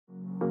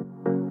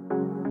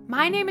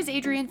My name is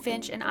Adrienne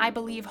Finch, and I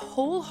believe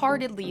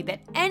wholeheartedly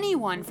that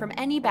anyone from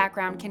any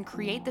background can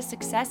create the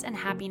success and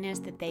happiness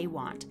that they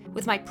want.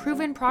 With my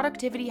proven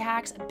productivity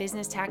hacks,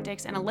 business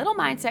tactics, and a little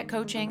mindset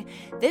coaching,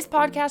 this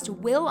podcast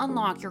will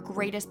unlock your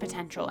greatest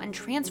potential and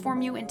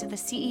transform you into the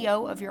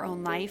CEO of your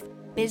own life,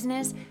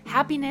 business,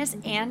 happiness,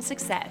 and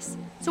success.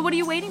 So what are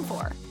you waiting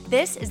for?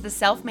 This is the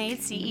Self-Made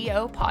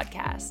CEO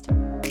Podcast.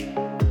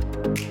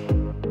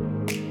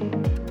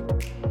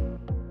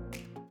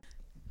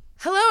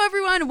 Hello,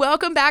 everyone.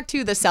 Welcome back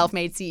to the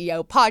Self-Made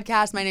CEO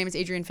Podcast. My name is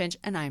Adrienne Finch,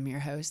 and I'm your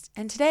host.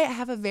 And today I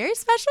have a very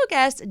special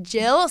guest,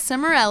 Jill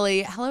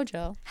Cimarelli. Hello,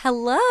 Jill.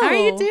 Hello. How are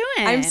you doing?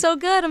 I'm so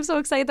good. I'm so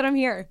excited that I'm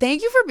here.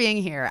 Thank you for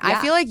being here. Yeah.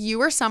 I feel like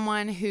you are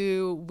someone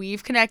who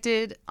we've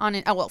connected on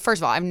it. Oh, well, first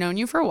of all, I've known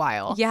you for a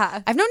while.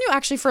 Yeah. I've known you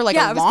actually for like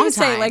a I long was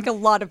time. going to say like a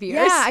lot of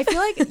years. Yeah, I feel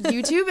like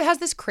YouTube has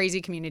this crazy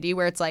community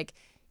where it's like,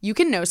 you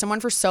can know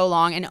someone for so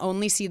long and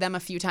only see them a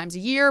few times a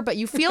year, but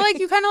you feel like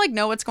you kind of like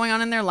know what's going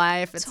on in their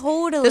life. It's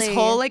Totally. This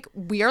whole like,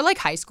 we are like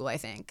high school, I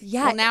think.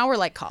 Yeah. Well, now we're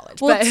like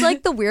college. Well, but it's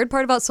like the weird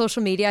part about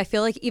social media. I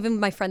feel like even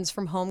my friends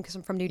from home, because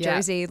I'm from New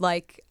Jersey,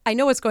 like I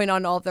know what's going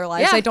on in all of their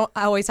lives. Yeah. I don't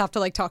always have to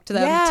like talk to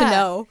them to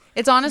know.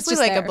 It's honestly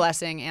just like there. a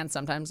blessing and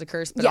sometimes a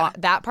curse, but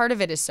that part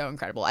of it is so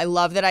incredible. I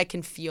love that I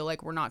can feel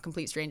like we're not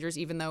complete strangers,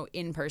 even though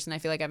in person I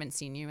feel like I haven't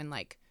seen you in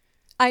like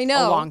I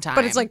know, a long time.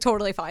 but it's like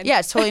totally fine. Yeah,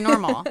 it's totally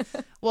normal.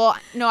 Well,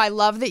 no, I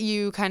love that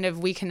you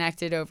we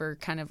connected over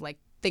kind of like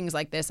things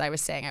like this. I was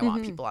saying I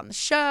want people on the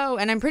show,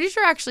 and I'm pretty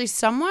sure actually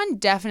someone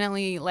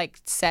definitely like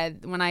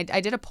said when I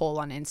did a poll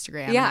on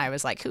Instagram and I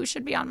was like, who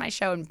should be on my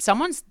show? And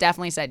someone's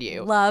definitely said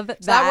you. Love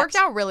so that worked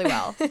out really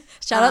well.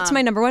 Shout out to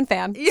my number one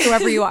fan,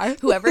 whoever you are.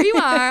 Whoever you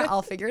are,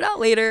 I'll figure it out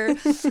later.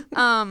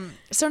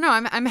 So no,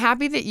 I'm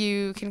happy that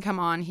you can come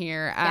on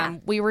here.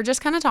 We were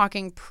just kind of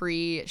talking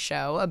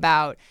pre-show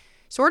about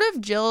sort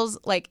of Jill's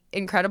like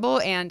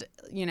incredible and,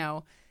 you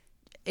know,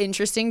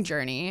 interesting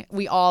journey.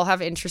 We all have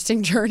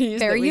interesting journeys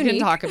Very that we unique. can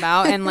talk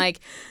about. And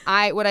like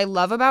what I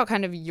love about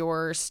kind of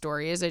your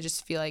story is I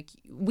just feel like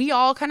we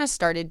all kind of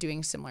started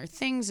doing similar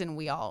things, and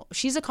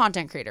she's a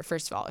content creator,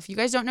 first of all. If you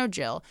guys don't know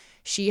Jill,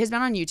 she has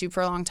been on YouTube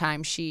for a long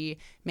time. She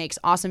makes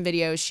awesome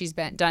videos. She's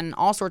done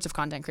all sorts of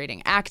content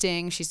creating,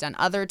 acting. She's done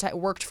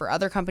worked for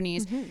other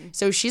companies.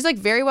 So she's like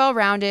very well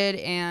rounded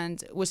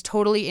and was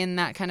totally in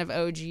that kind of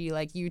OG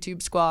like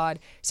YouTube squad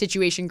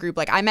situation group.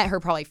 Like I met her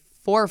probably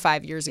 4 or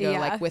 5 years ago,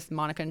 like with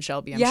Monica and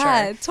Shelby, I'm sure.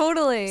 Yeah,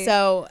 totally.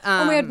 So,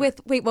 oh my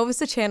God, what was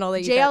the channel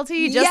that you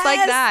JLT, just like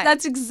that.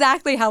 That's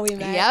exactly how we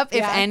met. Yep. Yeah.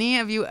 If any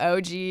of you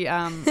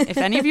if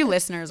any of you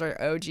listeners are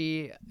OG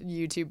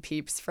YouTube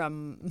peeps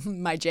from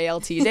my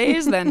JLT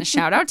days, then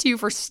shout out to you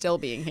for still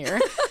being here.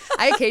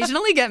 I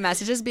occasionally get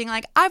messages being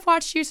like, I've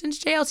watched you since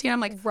JLT. And I'm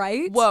like,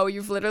 right? Whoa,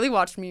 you've literally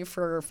watched me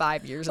for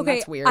 5 years, and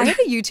that's weird. I had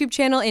a YouTube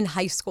channel in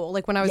high school,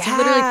 like when I was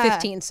literally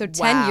 15, so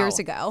 10 years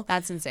ago.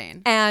 That's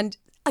insane. And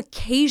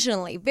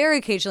occasionally, very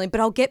occasionally, but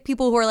I'll get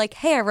people who are like,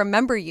 hey, I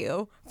remember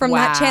you from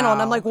that channel.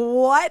 And I'm like,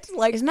 what?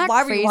 Like, isn't that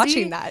why crazy? were you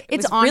watching that?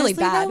 It's was really honestly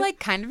bad. though, like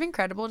kind of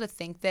incredible to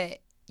think that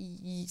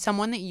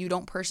someone that you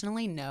don't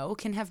personally know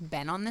can have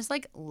been on this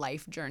like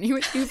life journey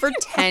with you for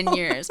 10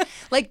 years.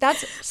 Like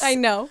that's I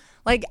know.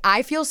 Like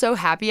I feel so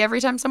happy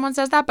every time someone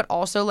says that, but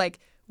also like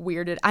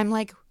weirded. I'm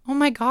like, oh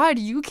my God,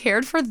 you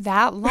cared for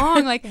that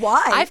long. Like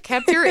why? I've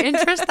kept your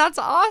interest. That's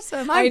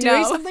awesome. I'm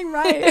doing something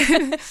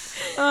right.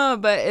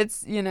 But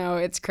it's, you know,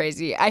 it's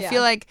crazy. I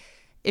feel like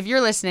if you're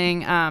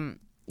listening,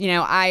 you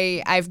know,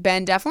 I've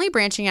been definitely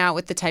branching out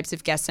with the types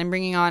of guests I'm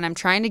bringing on. I'm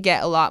trying to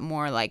get a lot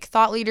more like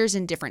thought leaders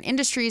in different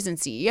industries and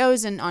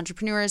CEOs and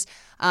entrepreneurs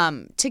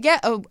to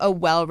get a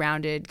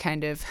well-rounded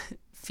kind of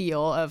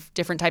feel of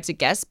different types of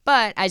guests.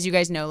 But as you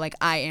guys know, like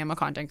I am a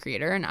content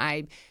creator, and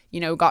I, you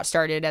know, got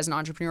started as an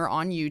entrepreneur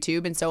on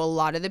YouTube. And so a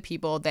lot of the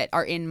people that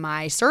are in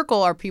my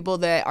circle are people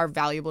that are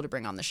valuable to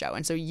bring on the show.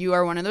 And so you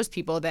are one of those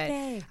people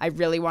that I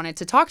really wanted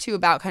to talk to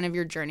about kind of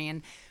your journey.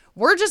 And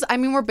we're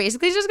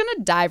basically just going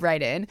to dive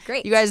right in.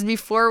 Great. You guys,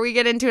 before we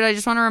get into it, I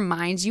just want to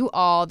remind you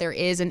all there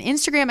is an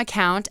Instagram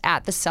account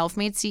at the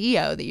Self-Made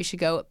CEO that you should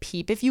go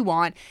peep if you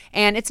want.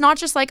 And it's not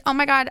just like, oh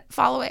my God,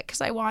 follow it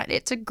because I want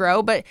it to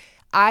grow. But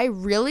I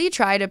really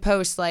try to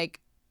post like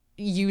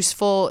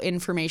useful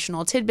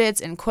informational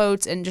tidbits and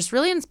quotes and just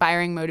really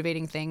inspiring,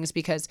 motivating things,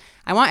 because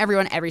I want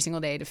everyone every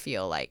single day to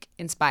feel like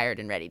inspired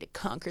and ready to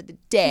conquer the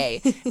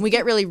day. And we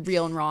get really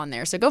real and raw in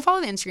there. So go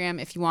follow the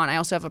Instagram if you want. I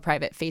also have a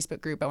private Facebook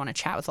group. I want to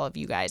chat with all of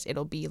you guys.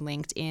 It'll be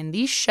linked in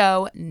the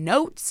show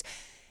notes.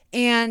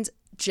 And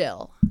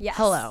Jill,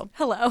 hello.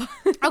 Hello.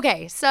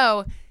 Okay,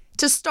 so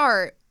to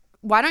start,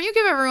 why don't you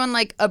give everyone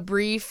like a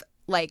brief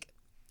like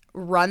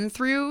run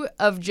through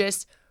of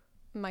just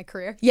My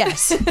career.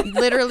 Yes,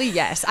 literally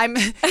yes.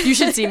 You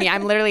should see me.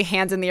 I'm literally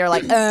hands in the air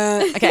like,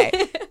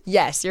 okay.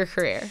 Yes, your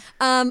career.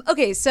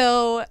 Okay,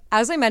 so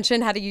as I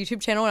mentioned, had a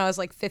YouTube channel when I was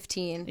like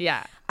 15.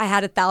 Yeah. I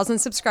had 1,000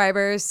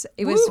 subscribers.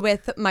 It was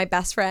with my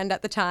best friend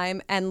at the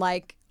time, and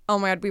like, oh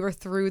my God, we were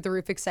through the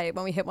roof excited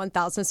when we hit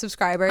 1,000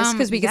 subscribers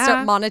because we could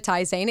start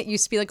monetizing. It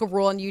used to be like a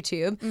rule on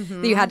YouTube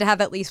that you had to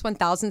have at least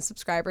 1,000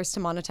 subscribers to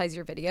monetize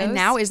your videos. And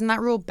now isn't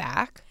that rule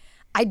back?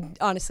 I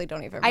honestly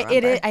don't even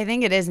remember. I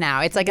think it is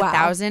now. It's like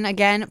 1,000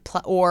 again,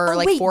 or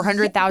like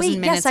 400,000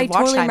 minutes of watch time. Yes, I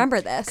totally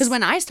remember this. Because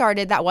when I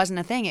started, that wasn't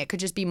a thing. It could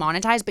just be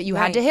monetized, but you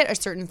had to hit a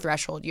certain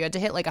threshold. You had to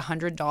hit like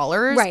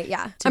 $100. Right,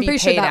 yeah. I'm pretty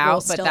sure that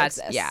rule still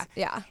exists.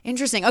 Yeah.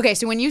 Interesting. Okay,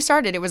 so when you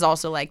started, it was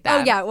also like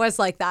that. Oh, yeah, it was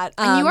like that.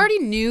 And you already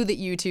knew that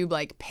YouTube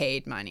like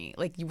paid money.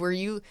 Like, were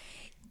you?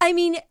 I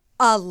mean,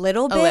 a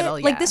little bit. Yeah.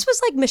 Like, this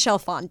was like Michelle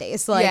Phan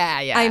days. Like,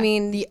 yeah. I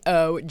mean, the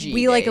OG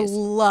we like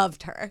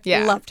loved her.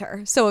 Yeah. Loved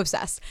her. So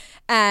obsessed.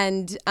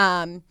 And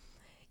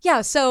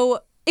so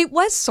it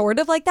was sort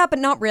of like that, but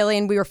not really.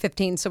 And we were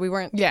 15, so we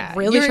weren't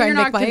really trying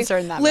to make money.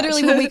 Concerned that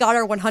Literally, much. when we got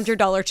our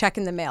 $100 check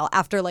in the mail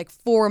after like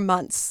 4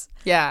 months,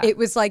 it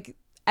was like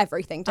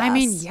everything to us. I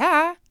mean,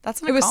 yeah,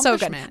 that's an accomplishment. It was so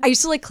good. I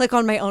used to like click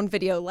on my own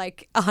video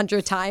like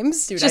 100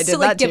 times Dude, just to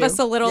like give us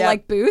a little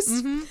like boost.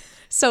 Mm-hmm.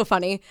 So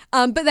funny.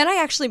 But then I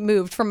actually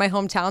moved from my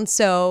hometown.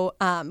 So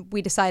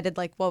we decided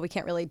like, well, we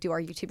can't really do our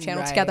YouTube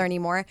channel together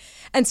anymore.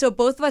 And so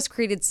both of us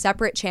created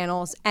separate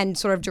channels and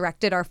sort of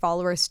directed our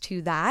followers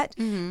to that.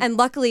 Mm-hmm. And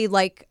luckily,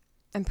 like,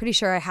 I'm pretty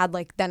sure I had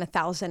like then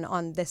 1,000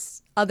 on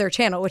this other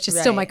channel, which is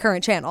still my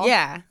current channel.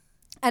 Yeah.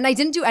 And I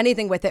didn't do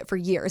anything with it for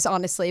years,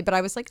 honestly. But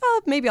I was like,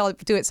 oh, maybe I'll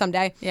do it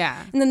someday.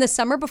 Yeah. And then the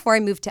summer before I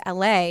moved to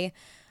LA,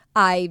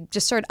 I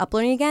just started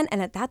uploading again,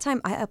 and at that time,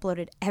 I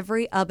uploaded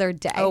every other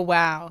day. Oh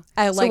wow!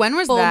 So when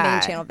was full that?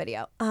 main channel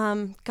video?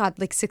 God,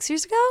 like 6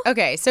 years ago.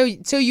 Okay, so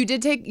you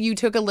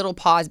took a little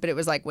pause, but it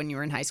was like when you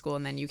were in high school,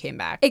 and then you came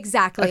back.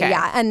 Exactly. Okay.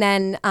 Yeah, and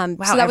then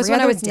so that was when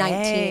I was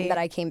 19 that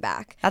I came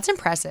back. That's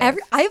impressive.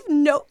 I have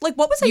no what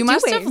was I doing? You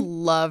must have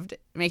loved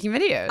making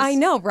videos. I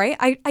know, right?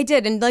 I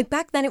did, and like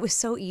back then it was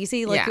so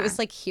easy. Like it was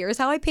like, here's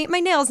how I paint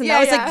my nails, and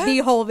that was like the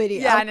whole video.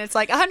 Yeah, and it's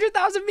like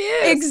 100,000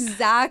 views.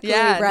 Exactly.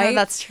 Yeah, right. No,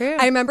 that's true.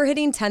 I remember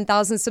hitting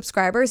 10,000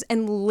 subscribers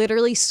and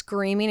literally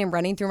screaming and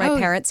running through my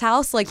parents'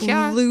 house, like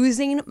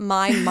losing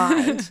my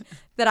mind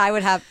that I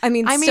would have. I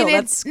mean,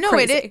 that's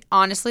crazy.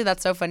 Honestly,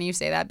 that's so funny you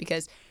say that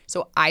because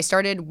so I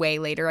started way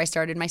later. I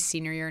started my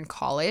senior year in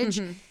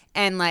college,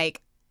 and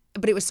like.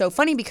 But it was so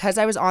funny because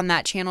I was on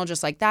that channel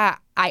just like that.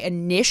 I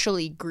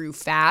initially grew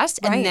fast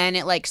and then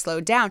it like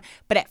slowed down.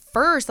 But at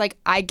first, like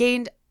I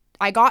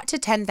got to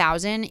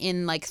 10,000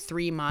 in like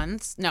 3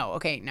 months. No,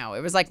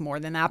 it was like more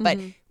than that. But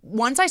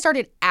once I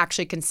started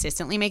actually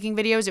consistently making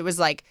videos, it was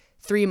like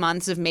 3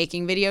 months of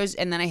making videos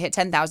and then I hit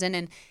 10,000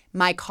 and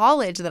my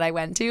college that I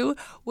went to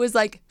was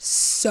like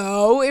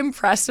so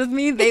impressed with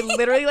me. They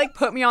literally like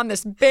put me on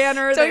this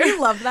banner. Don't you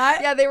love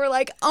that? Yeah, they were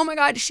like, "Oh my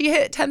God, she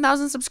hit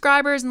 10,000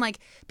 subscribers." And like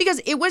because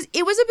it was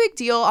a big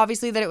deal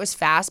obviously that it was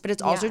fast, but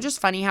it's also just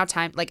funny how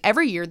time like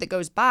every year that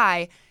goes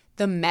by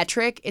the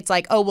metric, it's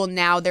like, oh, well,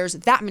 now there's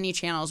that many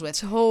channels with.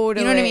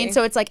 Totally. You know what I mean?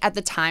 So it's like at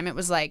the time it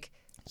was like,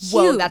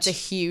 whoa, that's a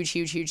huge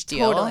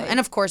deal. Totally. And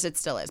of course it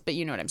still is, but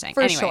you know what I'm saying.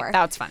 For anyway, sure.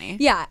 That's funny.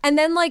 Yeah. And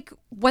then like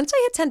once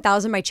I hit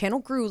 10,000, my channel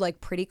grew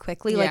like pretty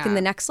quickly. Like in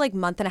the next like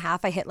month and a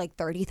half, I hit like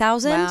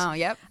 30,000. Wow,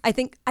 yep. I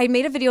think I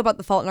made a video about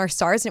The Fault in Our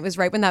Stars and it was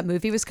right when that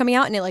movie was coming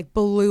out and it like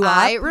blew up.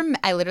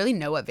 I literally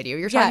know what video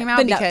you're talking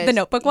about because the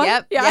Notebook one?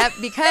 Yep,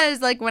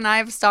 because like when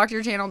I've stalked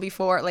your channel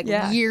before, like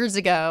years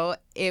ago,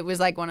 it was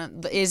like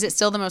is it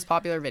still the most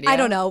popular video? I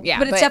don't know,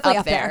 but it's definitely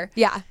up there.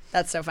 Yeah.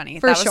 That's so funny.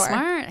 For that was sure.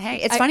 Smart. Hey,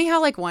 it's funny how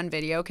like one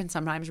video can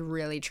sometimes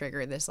really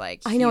trigger this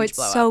like I know, huge it's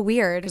blow so up.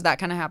 weird. Because that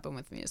kind of happened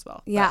with me as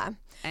well. Yeah.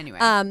 But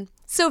anyway.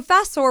 So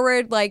fast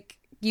forward, like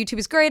YouTube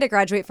is great. I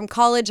graduate from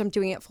college. I'm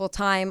doing it full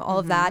time, all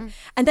of that.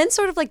 And then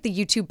sort of like the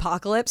YouTube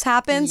apocalypse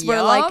happens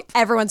where like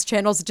everyone's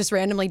channels just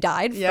randomly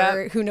died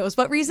for who knows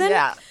what reason.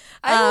 Yeah.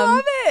 I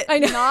love it. I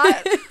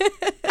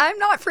know. I'm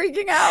not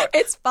freaking out.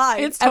 It's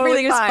fine. It's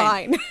totally Everything is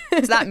fine.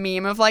 It's that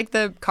meme of like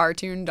the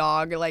cartoon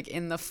dog like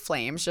in the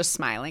flames just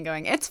smiling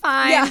going, it's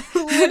fine. Yeah,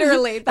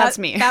 literally. That's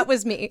me. That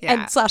was me. Yeah.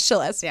 And slash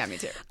Shillis. Yeah, me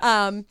too.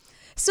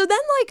 So then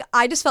like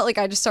I just felt like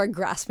I just started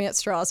grasping at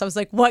straws. I was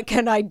like, what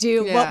can I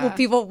do? Yeah. What will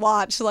people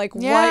watch? Like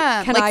what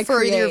can like I for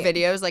create? your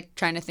videos, like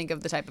trying to think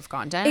of the type of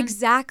content.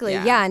 Exactly.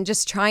 Yeah. And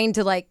just trying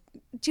to like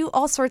do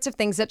all sorts of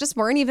things that just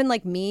weren't even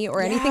like me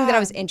or anything that I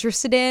was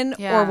interested in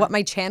or what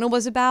my channel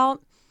was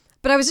about.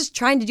 But I was just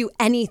trying to do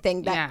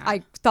anything that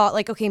I thought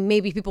like, okay,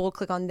 maybe people will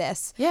click on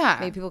this. Yeah.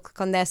 Maybe people will click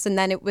on this. And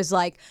then it was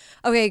like,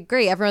 okay,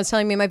 great. Everyone's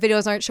telling me my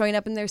videos aren't showing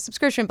up in their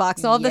subscription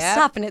box and all this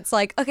stuff. And it's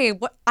like, okay,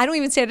 what? I don't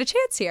even stand a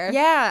chance here.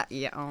 Yeah.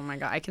 Yeah. Oh my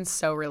God. I can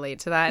so relate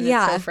to that. And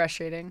it's so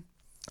frustrating.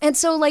 And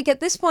so like at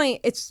this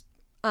point, it's,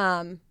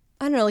 I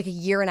don't know, like a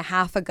year and a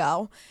half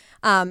ago.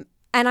 And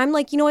I'm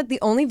like, you know what? The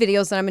only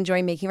videos that I'm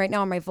enjoying making right now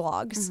are my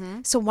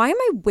vlogs. So why am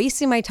I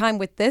wasting my time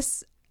with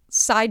this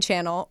side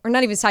channel, or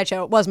not even side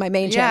channel, it was my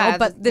main channel,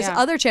 but this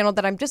other channel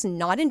that I'm just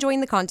not enjoying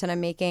the content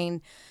I'm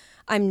making.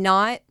 I'm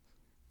not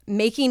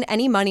making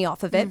any money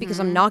off of it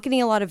because I'm not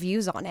getting a lot of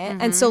views on it.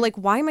 And so like,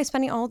 why am I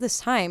spending all this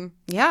time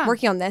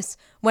working on this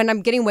when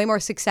I'm getting way more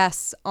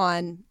success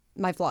on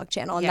my vlog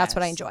channel? And that's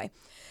what I enjoy.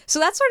 So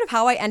that's sort of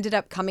how I ended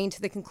up coming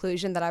to the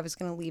conclusion that I was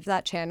going to leave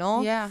that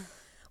channel. Yeah.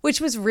 Which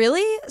was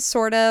really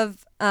sort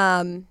of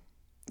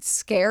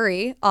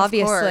scary,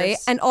 obviously.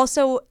 And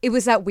also it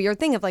was that weird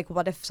thing of like,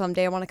 what if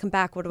someday I want to come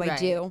back? What do I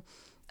do?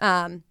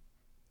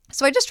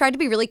 So I just tried to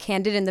be really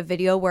candid in the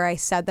video where I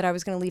said that I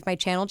was going to leave my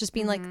channel, just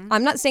being like,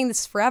 I'm not saying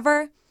this is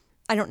forever.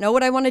 I don't know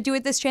what I want to do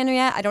with this channel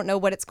yet. I don't know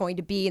what it's going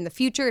to be in the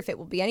future, if it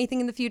will be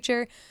anything in the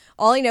future.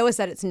 All I know is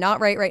that it's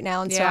not right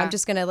now. And so I'm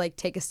just going to like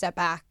take a step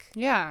back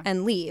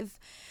and leave.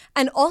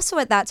 And also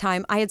at that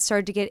time, I had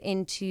started to get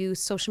into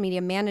social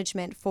media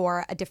management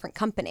for a different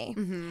company.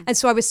 And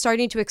so I was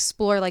starting to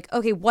explore like,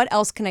 okay, what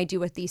else can I do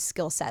with these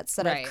skill sets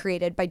that I've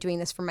created by doing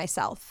this for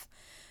myself?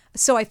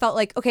 So I felt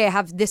like, okay, I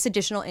have this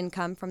additional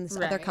income from this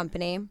other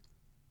company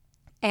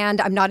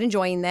and I'm not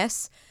enjoying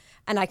this.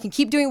 And I can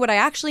keep doing what I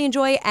actually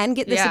enjoy and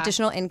get this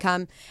additional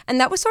income.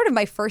 And that was sort of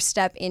my first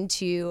step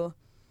into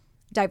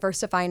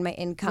diversifying my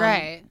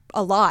income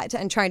a lot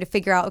and trying to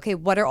figure out, okay,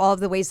 what are all of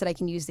the ways that I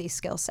can use these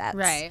skill sets?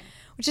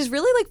 Which is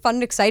really like fun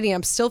and exciting.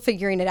 I'm still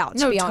figuring it out,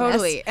 to be honest. No,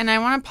 totally. And I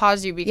want to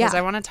pause you because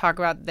I want to talk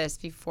about this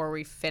before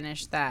we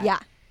finish that. Yeah.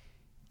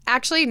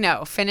 Actually,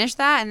 no, finish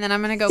that and then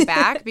I'm going to go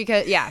back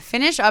because,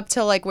 finish up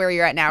till like where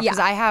you're at now because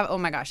I have, oh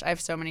my gosh, I have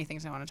so many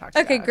things I want to talk to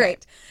you about. Okay,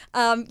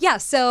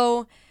 great.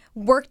 So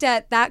worked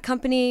at that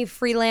company,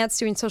 freelance,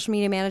 doing social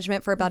media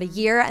management for about a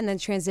year and then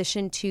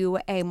transitioned to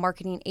a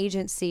marketing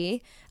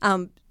agency,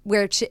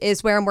 which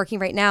is where I'm working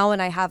right now.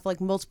 And I have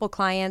like multiple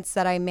clients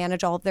that I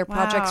manage all of their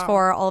projects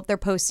for, all of their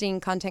posting,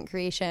 content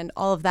creation,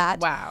 all of that.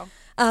 Wow.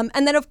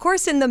 And then, of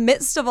course, in the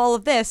midst of all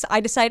of this,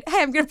 I decided,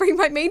 hey, I'm going to bring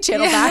my main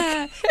channel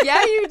back.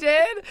 Yeah, you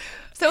did.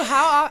 So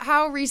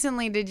how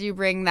recently did you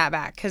bring that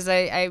back? Because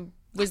I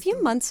was a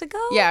few months ago.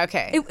 Yeah,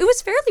 okay. It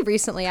was fairly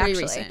recently,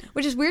 actually,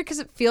 which is weird because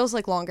it feels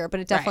like longer,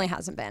 but it definitely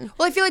hasn't been.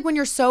 Well, I feel like when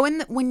you're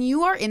when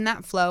you are in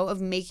that flow of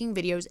making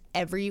videos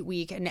every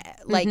week and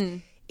like.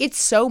 It's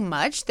so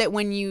much that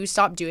when you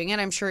stop doing it,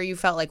 I'm sure you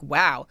felt like,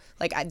 wow,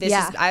 like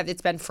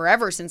it's been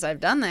forever since I've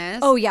done this.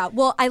 Oh, yeah.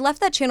 Well, I left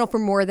that channel for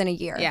more than a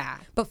year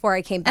before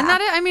I came back.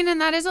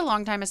 And that is a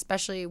long time,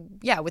 especially,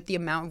 with the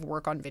amount of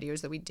work on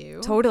videos that we do.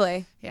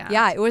 Totally.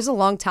 Yeah, it was a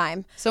long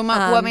time. So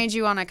what made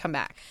you want to come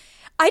back?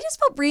 I just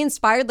felt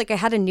re-inspired. Like I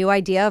had a new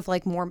idea of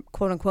like more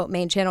quote unquote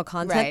main channel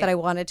content that I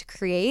wanted to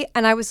create.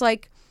 And I was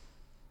like,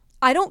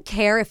 I don't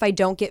care if I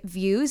don't get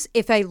views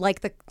if I like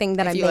the thing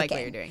that I'm making. Like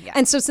what you're doing,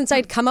 And so since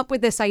I'd come up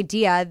with this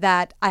idea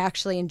that I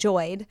actually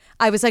enjoyed,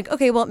 I was like,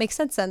 okay, well, it makes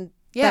sense then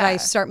that I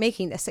start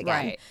making this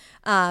again.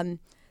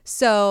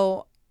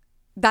 So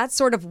that's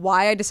sort of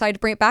why I decided to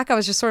bring it back. I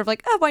was just sort of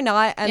like, oh, why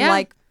not? And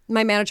like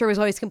my manager was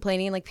always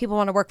complaining, like people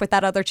want to work with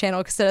that other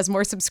channel because it has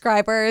more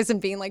subscribers and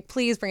being like,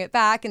 please bring it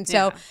back. And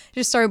so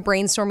just started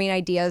brainstorming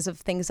ideas of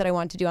things that I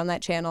wanted to do on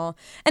that channel.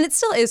 And it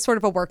still is sort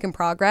of a work in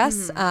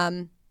progress.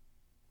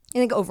 I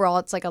think overall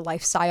it's like a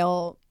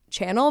lifestyle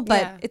channel,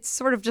 but it's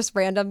sort of just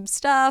random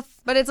stuff.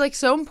 But it's like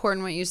so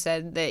important what you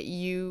said that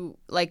you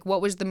like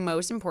what was the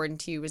most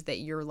important to you was that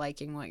you're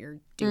liking what you're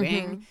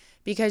doing.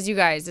 Because you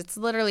guys, it's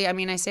literally, I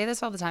mean, I say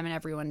this all the time and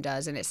everyone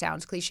does and it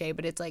sounds cliche,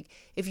 but it's like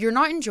if you're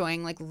not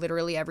enjoying like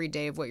literally every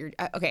day of what you're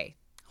okay,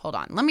 hold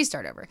on, let me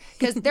start over.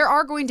 Because there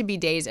are going to be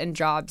days and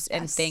jobs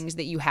and things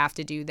that you have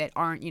to do that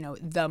aren't,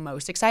 the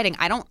most exciting.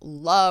 I don't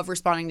love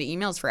responding to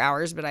emails for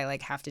hours, but I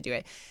like have to do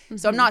it.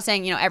 So I'm not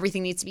saying,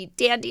 everything needs to be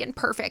dandy and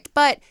perfect.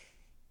 But,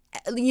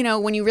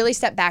 when you really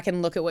step back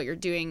and look at what you're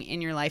doing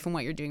in your life and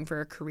what you're doing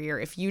for a career,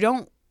 if you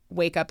don't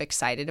wake up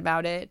excited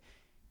about it,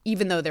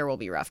 even though there will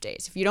be rough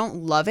days, if you don't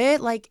love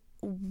it, like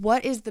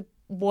what is the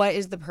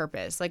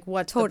purpose? Like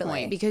what's the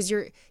point? Because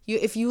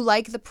if you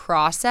like the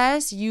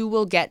process, you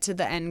will get to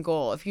the end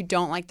goal. If you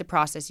don't like the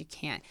process, you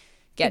can't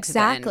get to the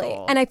end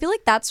goal. And I feel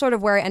like that's sort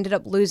of where I ended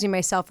up losing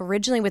myself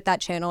originally with that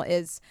channel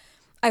is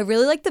I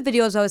really liked the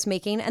videos I was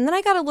making. And then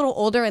I got a little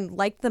older and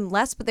liked them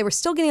less, but they were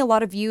still getting a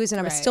lot of views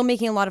and I was still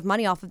making a lot of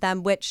money off of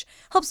them, which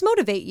helps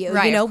motivate you,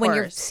 when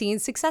you're seeing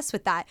success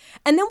with that.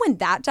 And then when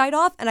that died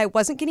off and I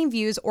wasn't getting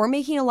views or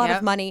making a lot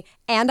of money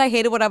and I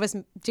hated what I was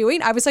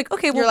doing, I was like,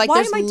 okay, well,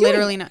 why am I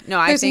doing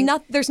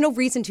it? There's no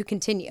reason to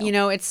continue.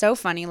 It's so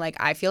funny. Like,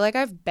 I feel like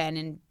I've been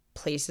in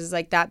places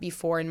like that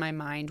before in my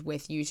mind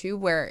with YouTube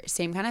where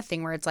same kind of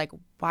thing where it's like,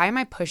 why am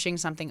I pushing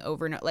something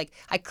over and like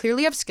I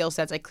clearly have skill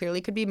sets. I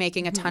clearly could be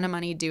making a ton of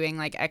money doing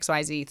like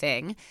XYZ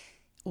thing.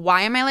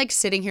 Why am I like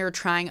sitting here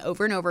trying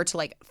over and over to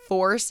like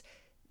force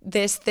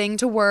this thing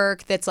to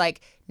work that's like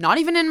not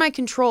even in my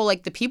control?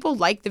 Like the people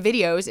like the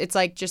videos. It's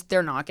like just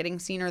they're not getting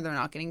seen or they're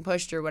not getting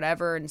pushed or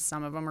whatever. And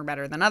some of them are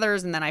better than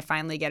others. And then I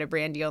finally get a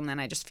brand deal and then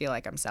I just feel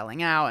like I'm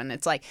selling out. And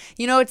it's like,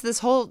 it's this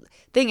whole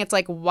thing. It's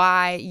like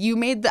why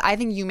I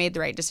think you made the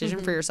right decision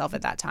for yourself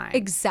at that time.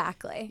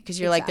 Exactly. Because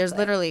you're like, there's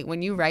literally,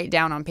 when you write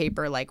down on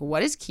paper, like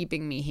what is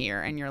keeping me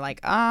here? And you're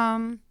like,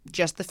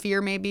 just the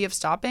fear maybe of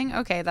stopping.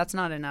 Okay, that's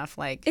not enough.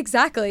 Like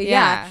exactly.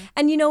 Yeah.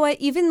 And you know what?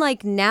 Even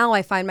like now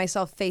I find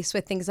myself faced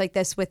with things like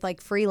this with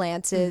like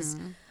freelances.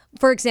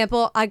 For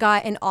example, I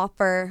got an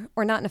offer,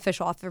 or not an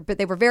official offer, but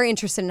they were very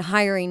interested in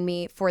hiring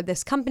me for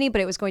this company,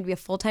 but it was going to be a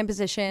full-time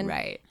position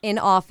in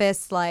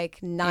office, like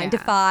 9 to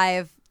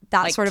 5,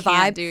 that like, sort of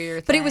vibe. Do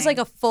your thing. But it was like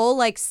a full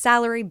like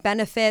salary,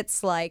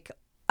 benefits, like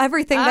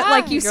everything that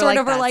like you sort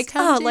of are like,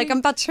 tempting. Like I'm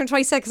about to turn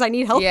 26, I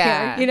need help here.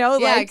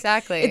 Yeah,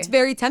 exactly. It's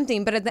very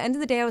tempting. But at the end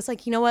of the day, I was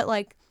like, you know what,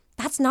 like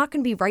that's not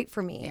going to be right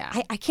for me.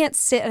 Yeah. I can't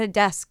sit at a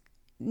desk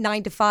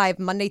 9 to 5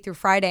 Monday through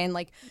Friday and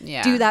like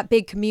do that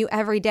big commute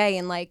every day,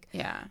 and like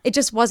it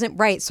just wasn't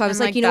right. So I was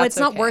like, you know, it's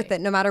not worth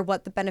it, no matter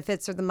what the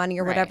benefits or the money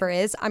or whatever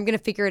is. I'm gonna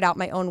figure it out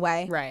my own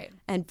way,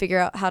 and figure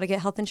out how to get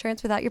health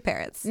insurance without your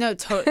parents. No,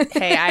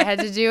 hey, I had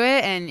to do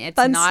it, and it's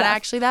not stuff.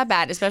 Actually that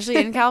bad, especially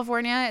in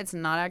California. It's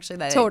not actually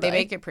that. They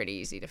make it pretty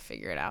easy to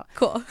figure it out.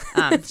 Cool.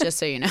 Just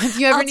so you know, if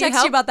you ever need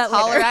help, about that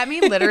holler at me.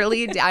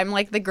 Literally, I'm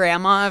like the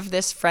grandma of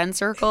this friend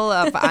circle.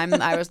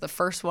 I was the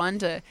first one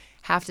to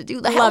have to do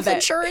the health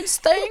insurance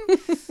thing.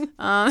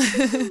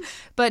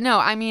 But no,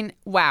 I mean,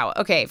 wow.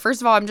 Okay,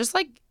 first of all,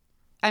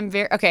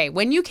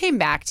 when you came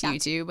back to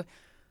YouTube,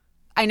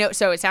 I know,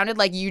 so it sounded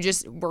like you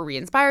just were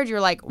re-inspired.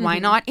 You're like, why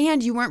not?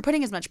 And you weren't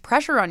putting as much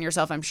pressure on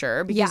yourself, I'm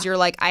sure, because you're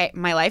like,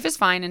 my life is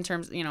fine in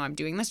terms, you know, I'm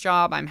doing this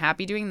job, I'm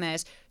happy doing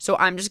this, so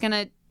I'm just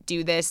gonna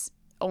do this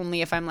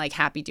only if I'm like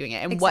happy doing it.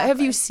 And what have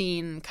you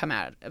seen come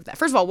out of that?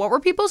 First of all, what were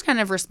people's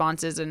kind of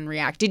responses and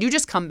react? Did you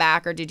just come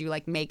back, or did you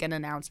like make an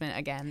announcement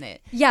again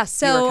that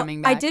so you were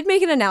coming back? I did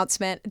make an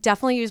announcement.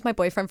 Definitely used my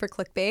boyfriend for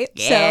clickbait.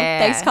 Yeah. So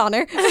thanks,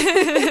 Connor.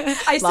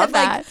 I said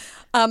that.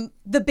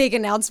 The big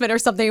announcement or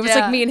something. It was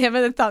like me and him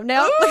in the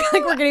thumbnail.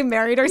 like we're getting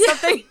married or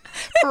something.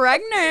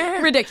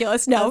 Pregnant.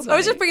 Ridiculous. No, I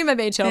was just bringing my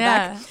maid show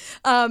back.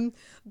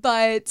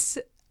 But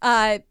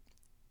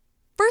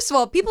first of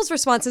all, people's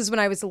responses when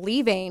I was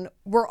leaving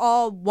were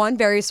all, one,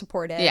 very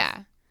supportive. Yeah.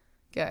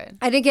 Good.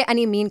 I didn't get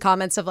any mean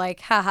comments of like,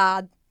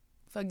 haha.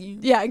 Fuck you.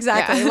 Yeah,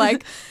 exactly. Yeah.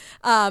 Like,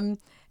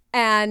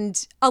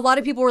 and a lot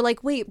of people were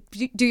like, wait,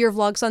 do your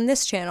vlogs on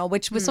this channel,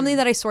 which was something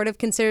that I sort of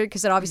considered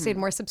because it obviously had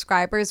more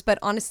subscribers. But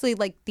honestly,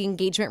 like the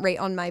engagement rate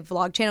on my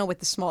vlog channel with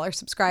the smaller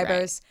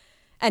subscribers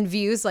and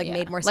views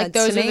made more sense to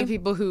me. Like those are the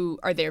people who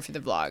are there for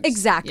the vlogs.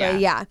 Exactly,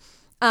 yeah.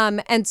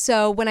 And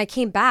so when I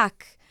came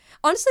back,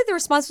 honestly, the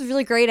response was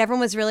really great.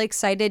 Everyone was really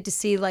excited to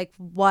see like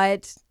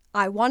what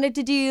I wanted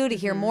to do, to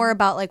hear more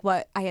about like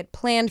what I had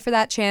planned for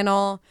that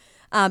channel.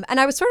 And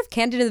I was sort of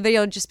candid in the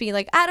video, just being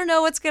like, I don't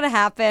know what's going to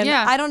happen.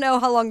 Yeah. I don't know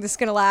how long this is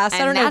going to last.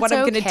 I don't know what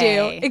I'm going to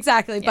do.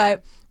 Exactly. Yeah.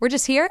 But we're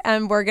just here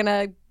and we're going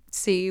to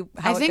see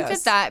how it goes. I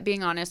think that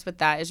being honest with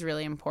that is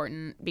really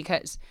important,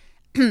 because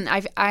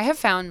I have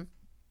found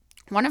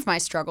one of my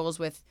struggles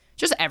with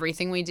just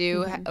everything we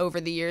do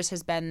over the years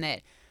has been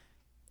that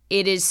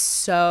it is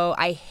so,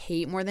 I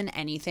hate more than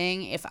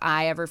anything if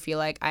I ever feel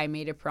like I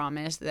made a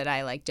promise that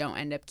I like don't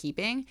end up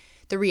keeping.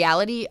 The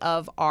reality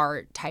of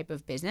our type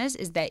of business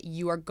is that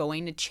you are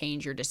going to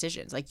change your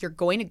decisions. Like you're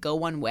going to go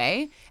one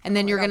way and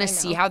then you're going to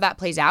see how that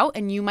plays out,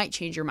 and you might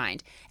change your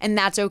mind. And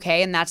that's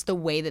okay. And that's the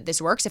way that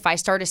this works. If I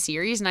start a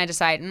series and I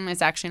decide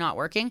it's actually not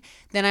working,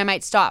 then I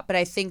might stop. But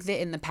I think that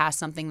in the past,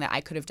 something that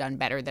I could have done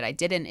better that I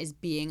didn't is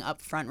being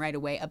upfront right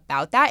away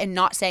about that, and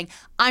not saying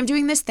I'm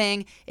doing this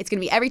thing, it's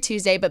going to be every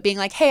Tuesday, but being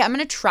like, hey, I'm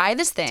going to try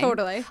this thing.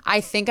 Totally. I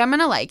think I'm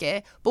going to like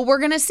it, but we're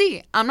going to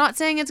see. I'm not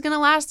saying it's going to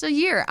last a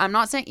year. I'm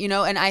not saying,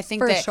 and I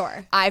think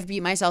that I've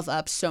beat myself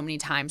up so many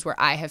times where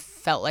I have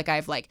felt like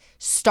I've like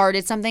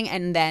started something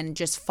and then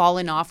just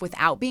fallen off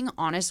without being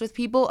honest with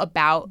people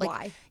about like,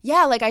 why.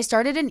 Yeah, like I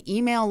started an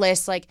email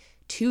list like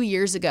 2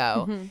 years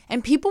ago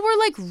and people were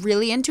like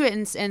really into it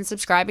and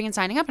subscribing and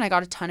signing up, and I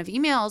got a ton of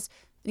email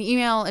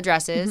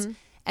addresses,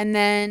 and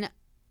then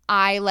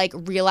I like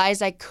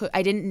realized I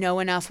didn't know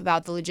enough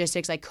about the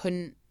logistics. I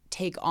couldn't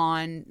take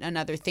on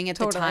another thing at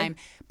the time,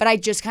 but I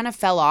just kind of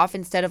fell off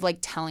instead of like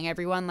telling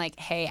everyone like,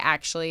 hey,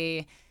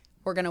 actually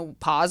we're going to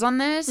pause on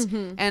this.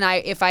 And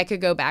if I could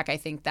go back, I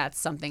think that's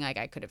something like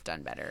I could have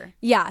done better.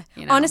 Yeah.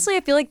 Honestly, I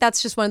feel like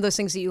that's just one of those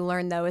things that you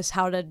learn though, is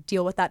how to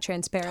deal with that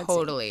transparency.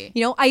 Totally.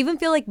 I even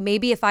feel like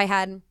maybe if I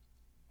had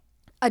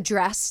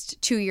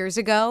addressed 2 years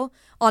ago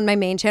on my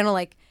main channel,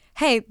 like,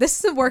 hey, this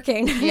isn't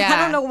working. Yeah. I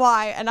don't know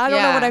why. And I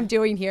don't know what I'm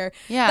doing here.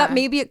 Yeah. That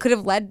maybe it could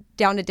have led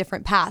down a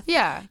different path.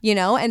 Yeah.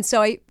 And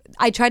so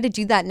I try to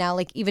do that now.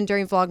 Like even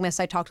during Vlogmas,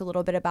 I talked a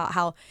little bit about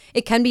how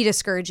it can be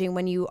discouraging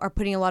when you are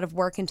putting a lot of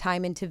work and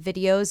time into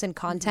videos and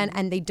content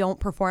and they don't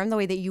perform the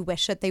way that you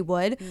wish that they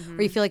would,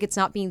 or you feel like it's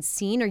not being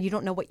seen, or you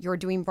don't know what you're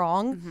doing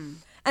wrong.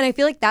 And I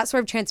feel like that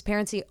sort of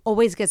transparency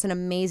always gets an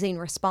amazing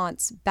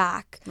response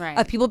back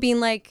of people being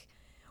like,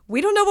 we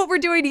don't know what we're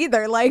doing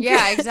either. Like,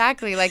 yeah,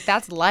 exactly. Like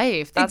that's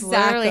life. That's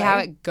literally how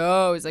it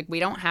goes. Like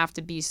we don't have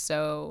to be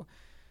so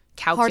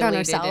calculated hard on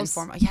ourselves.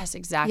 And yes,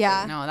 exactly.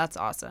 Yeah. No, that's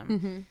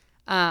awesome.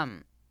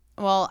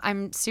 Well,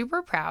 I'm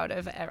super proud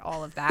of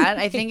all of that.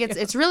 I think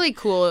it's really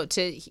cool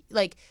to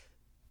like,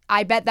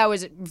 I bet that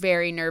was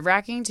very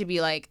nerve-wracking to be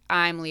like,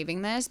 I'm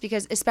leaving this,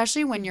 because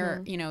especially when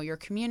you're, your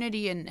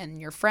community and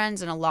your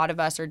friends and a lot of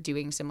us are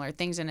doing similar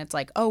things, and it's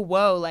like, oh,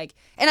 whoa, like,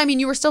 and I mean,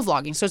 you were still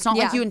vlogging, so it's not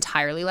like you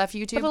entirely left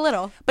YouTube. But a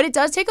little. But it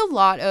does take a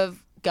lot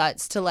of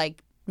guts to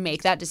like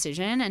make that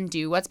decision and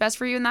do what's best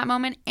for you in that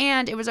moment.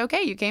 And it was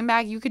okay. You came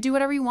back. You could do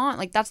whatever you want.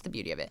 Like, that's the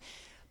beauty of it.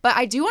 But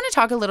I do want to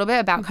talk a little bit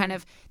about kind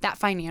of that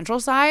financial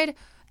side.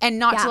 And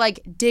not to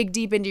like dig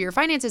deep into your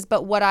finances,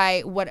 but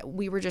what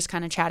we were just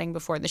kind of chatting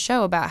before the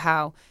show about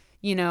how,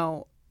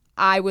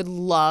 I would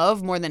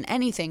love more than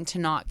anything to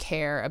not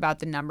care about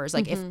the numbers.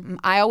 Like if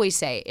I always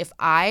say, if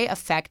I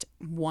affect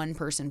one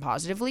person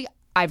positively,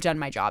 I've done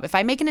my job. If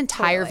I make an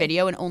entire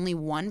video and only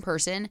one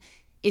person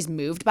is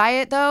moved by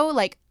it though,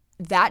 like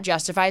that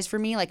justifies for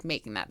me like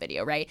making that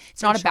video, right?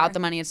 It's not about the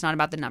money. It's not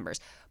about the numbers.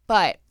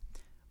 But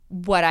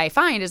what I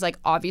find is like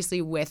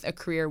obviously with a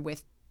career,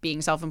 with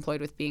being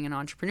self-employed, with being an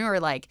entrepreneur,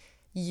 like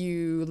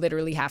you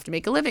literally have to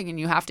make a living and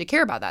you have to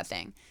care about that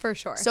thing. For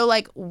sure. So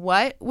like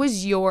what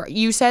was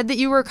you said that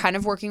you were kind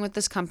of working with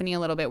this company a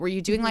little bit. Were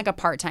you doing like a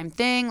part-time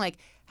thing? Like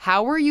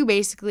how were you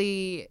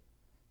basically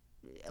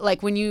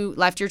like when you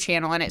left your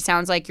channel, and it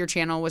sounds like your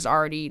channel was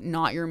already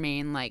not your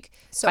main like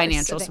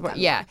financial support.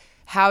 Yeah.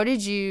 How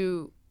did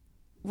you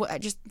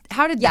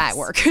how did that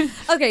work?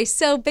 Okay,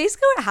 so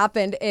basically what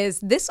happened is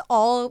this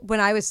all, when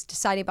I was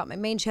deciding about my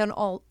main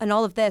channel and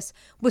all of this,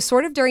 was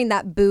sort of during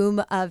that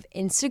boom of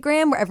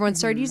Instagram where everyone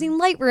started using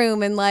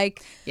Lightroom and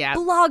like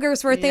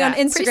bloggers were a thing on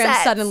Instagram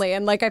presets. Suddenly.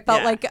 And like I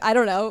felt like, I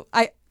don't know,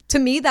 to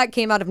me, that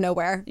came out of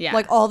nowhere. Yeah.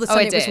 Like all of a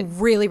sudden it was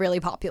really, really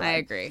popular. I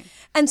agree.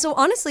 And so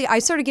honestly, I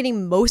started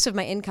getting most of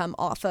my income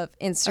off of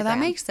Instagram. Oh, that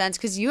makes sense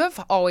because you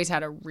have always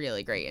had a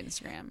really great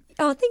Instagram.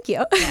 Oh, thank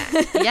you.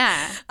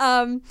 Yeah.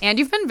 And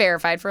you've been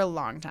verified for a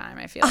long time,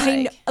 I feel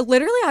like.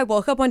 Literally, I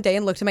woke up one day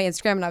and looked at my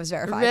Instagram and I was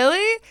verified.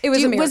 Really? It was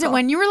a miracle. Was it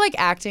when you were like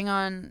acting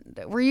on,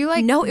 were you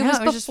like? No, it was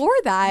before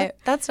that.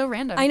 That's so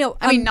random. I know.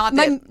 I mean, not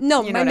that.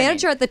 My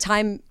manager at the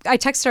time, I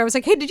texted her, I was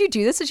like, hey, did you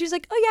do this? And she was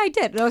like, oh yeah, I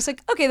did. And I was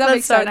like, okay, that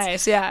makes sense. That's so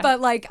nice, yeah.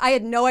 But like, I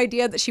had no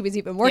idea that she was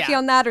even working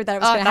on that or that it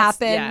was going to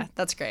happen. Yeah,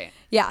 that's great.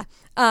 Yeah.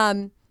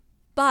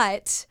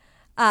 But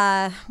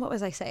what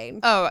was I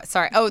saying? Oh,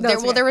 sorry. Oh,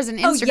 there was an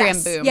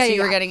Instagram boom, so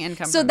you were getting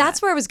income So from that's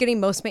that. where I was getting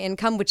most of my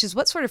income, which is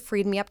what sort of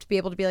freed me up to be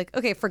able to be like,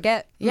 okay,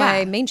 forget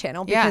my main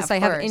channel because I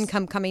have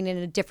income coming in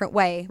a different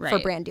way for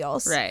brand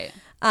deals. Right.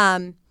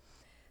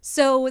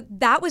 So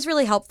that was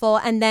really helpful.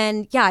 And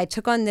then, I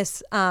took on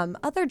this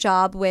other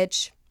job,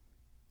 which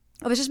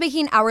I was just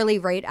making an hourly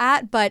rate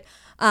at, but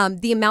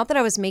the amount that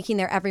I was making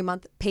there every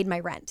month paid my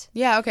rent.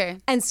 Yeah, okay.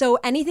 And so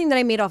anything that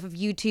I made off of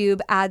YouTube,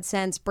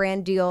 AdSense,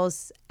 brand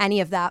deals, any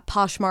of that,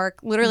 Poshmark,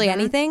 literally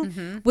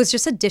anything, was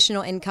just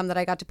additional income that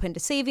I got to put into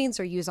savings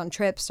or use on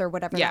trips or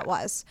whatever that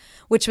was,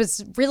 which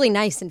was really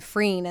nice and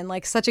freeing and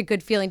like such a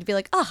good feeling to be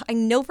like, oh, I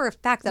know for a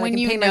fact that I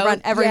can pay my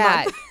rent every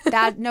month.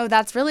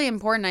 That's really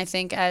important, I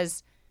think,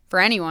 as for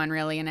anyone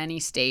really in any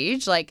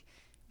stage, like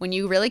when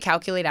you really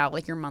calculate out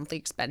like your monthly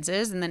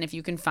expenses, and then if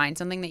you can find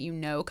something that you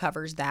know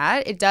covers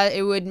that,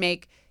 it would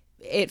make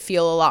it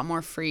feel a lot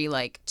more free,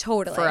 like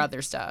totally for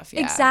other stuff.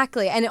 Yeah.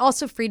 Exactly. And it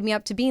also freed me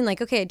up to being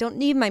like, okay, I don't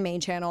need my main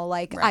channel.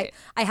 Like I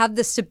have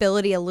the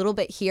stability a little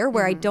bit here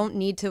where I don't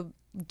need to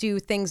do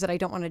things that I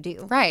don't want to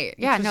do. Right.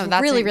 Yeah. No,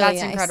 that's really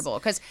nice. Incredible.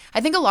 Because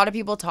I think a lot of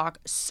people talk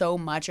so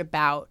much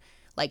about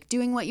like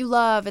doing what you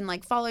love and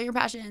like follow your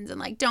passions and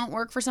like don't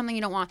work for something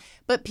you don't want.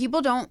 But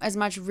people don't as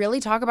much really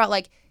talk about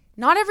like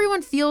not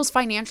everyone feels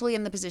financially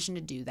in the position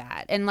to do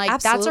that. And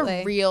like that's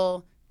a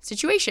real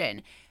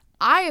situation.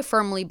 I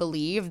firmly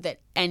believe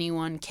that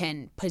anyone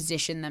can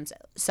position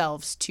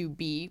themselves to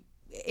be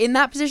in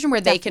that position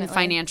where they can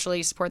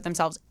financially support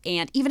themselves,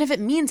 and even if it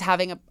means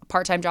having a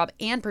part-time job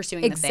and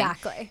pursuing the thing.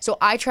 Exactly. So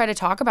I try to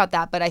talk about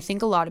that, but I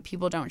think a lot of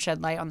people don't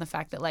shed light on the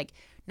fact that like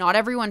not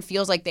everyone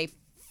feels like they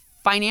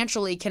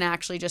financially can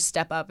actually just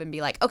step up and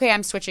be like, okay,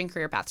 I'm switching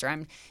career paths, or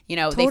I'm, they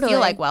feel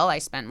like, well, I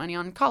spent money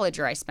on college,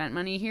 or I spent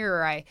money here,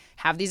 or I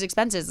have these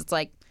expenses. It's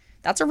like,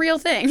 that's a real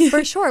thing.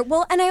 For sure.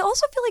 Well, and I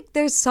also feel like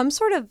there's some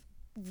sort of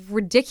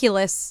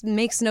ridiculous,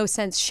 makes no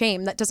sense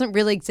shame that doesn't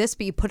really exist,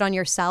 but you put on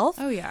yourself.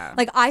 Oh, yeah.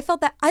 Like I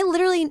felt that I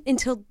literally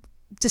until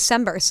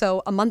December,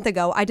 so a month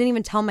ago, I didn't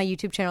even tell my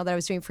YouTube channel that I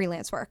was doing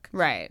freelance work.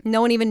 Right.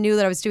 No one even knew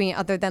that I was doing it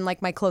other than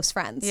like my close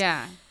friends.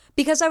 Yeah.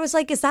 Because I was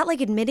like, is that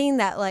like admitting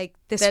that like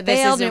this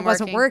failed and it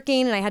wasn't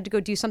working and I had to go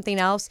do something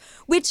else,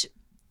 which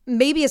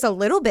maybe is a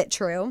little bit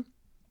true,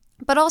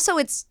 but also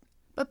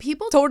but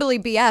people totally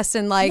BS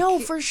and like. No,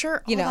 for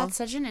sure. That's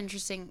such an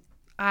interesting,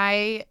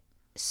 okay.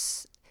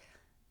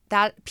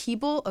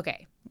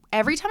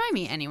 Every time I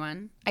meet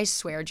anyone, I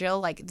swear,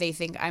 Jill, like they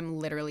think I'm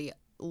literally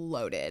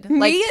loaded.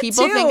 Like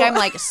people think I'm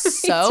like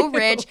so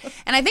rich.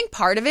 And I think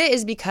part of it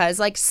is because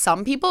like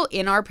some people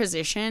in our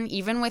position,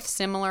 even with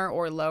similar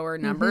or lower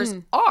numbers,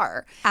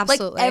 are.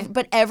 Absolutely. Like,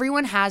 but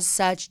everyone has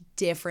such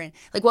different,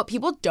 like what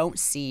people don't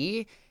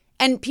see.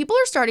 And people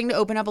are starting to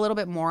open up a little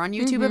bit more on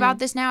YouTube about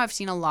this now. I've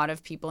seen a lot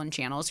of people and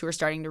channels who are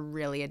starting to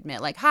really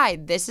admit like, hi,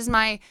 this is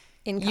my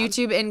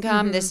YouTube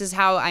income. This is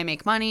how I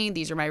make money.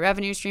 These are my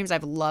revenue streams.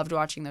 I've loved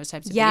watching those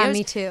types of videos. Yeah,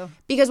 me too.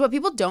 Because what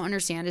people don't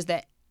understand is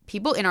that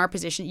people in our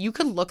position, you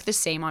could look the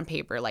same on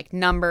paper, like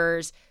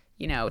numbers,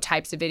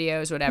 types of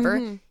videos,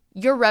 whatever.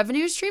 Your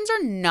revenue streams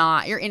are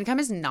not, your income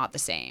is not the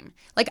same.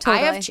 Like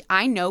totally.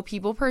 I know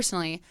people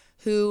personally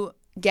who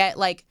get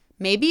like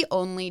maybe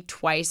only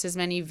twice as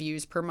many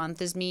views per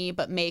month as me,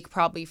 but make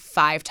probably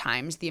 5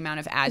 times the amount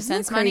of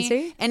AdSense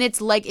money. And it's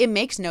like, it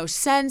makes no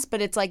sense,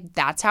 but it's like,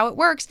 that's how it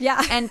works.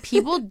 Yeah. And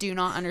people do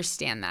not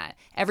understand that.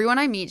 Everyone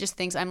I meet just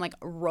thinks I'm like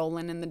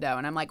rolling in the dough.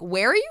 And I'm like,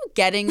 where are you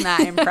getting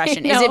that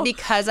impression? Is it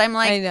because I'm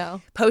like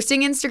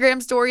posting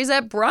Instagram stories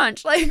at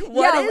brunch? Like,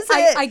 what is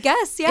it? I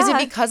guess, yeah. Is it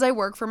because I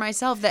work for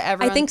myself that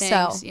everyone thinks?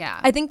 So. Yeah.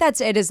 I think that's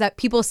it, is that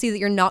people see that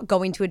you're not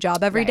going to a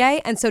job every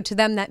day. And so to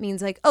them, that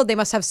means like, oh, they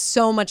must have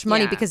so much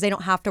money because they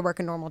don't have to work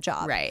a normal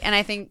job. Right. And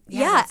I think,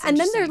 and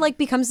then there like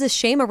becomes this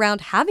shame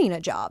around having a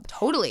job.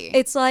 Totally.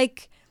 It's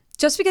like,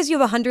 just because you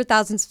have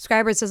 100,000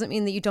 subscribers doesn't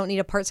mean that you don't need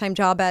a part-time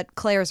job at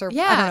Claire's or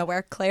I don't know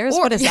where. Claire's?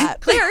 What is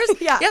that? Claire's.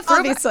 yeah,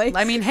 obviously.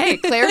 I mean, hey,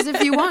 Claire's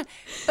if you want.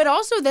 But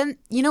also then,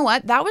 you know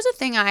what? That was a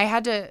thing I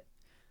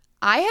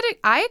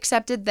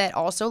accepted that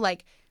also,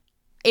 like,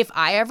 if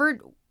I ever,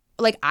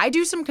 like, I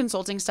do some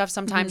consulting stuff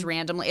sometimes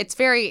randomly. It's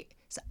very,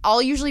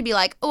 I'll usually be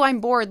like, oh, I'm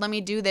bored. Let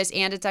me do this.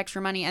 And it's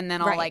extra money. And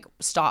then I'll like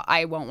stop.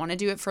 I won't want to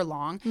do it for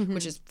long,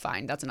 which is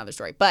fine. That's another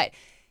story. But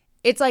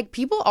it's like,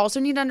 people also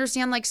need to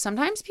understand, like,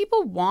 sometimes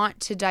people want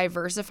to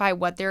diversify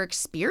what their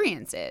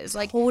experience is.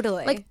 Like,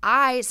 totally.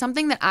 Like,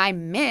 something that I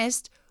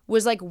missed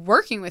was like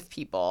working with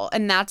people.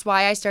 And that's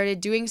why I started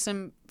doing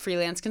some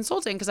freelance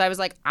consulting, because I was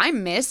like, I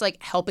miss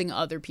like helping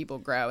other people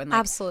grow and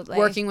like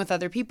working with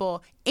other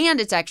people,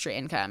 and it's extra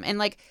income. And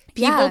like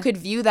people could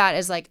view that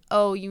as like,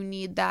 oh, you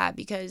need that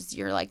because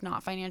you're like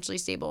not financially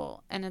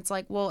stable. And it's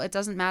like, well, it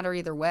doesn't matter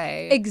either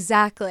way.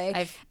 Exactly.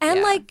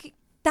 Like,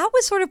 that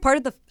was sort of part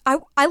of the,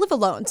 I live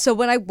alone. So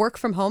when I work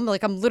from home,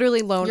 like, I'm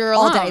literally alone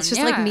all day. It's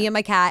just like me and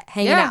my cat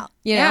hanging out,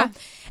 you know?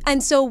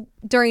 And so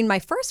during my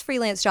first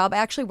freelance job, I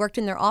actually worked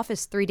in their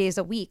office 3 days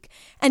a week.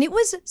 And it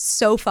was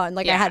so fun.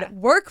 Like, I had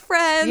work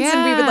friends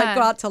and we would like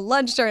go out to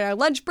lunch during our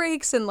lunch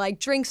breaks and like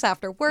drinks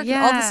after work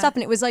and all this stuff.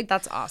 And it was like,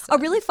 that's awesome.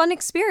 A really fun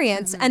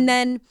experience. And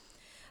then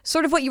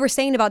sort of what you were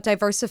saying about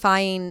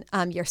diversifying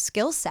your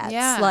skill sets,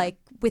 like,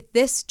 with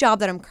this job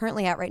that I'm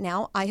currently at right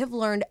now, I have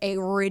learned a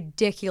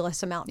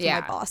ridiculous amount from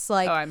my boss.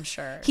 Like, oh, I'm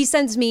sure. He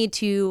sends me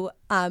to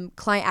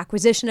client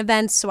acquisition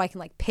events so I can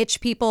like pitch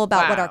people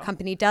about what our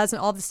company does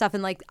and all this stuff.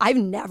 And like, I've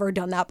never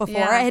done that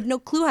before. I had no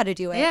clue how to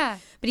do it. Yeah.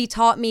 But he's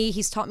taught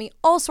me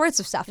all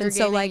sorts of stuff. You're and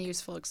so like,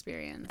 useful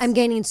experience. I'm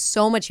gaining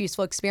so much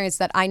useful experience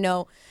that I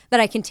know that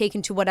I can take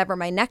into whatever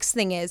my next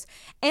thing is,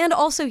 and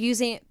also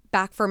using it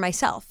back for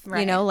myself.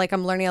 You know, like,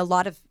 I'm learning a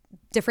lot of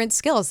different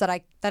skills that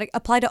I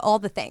apply to all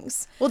the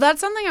things. Well, that's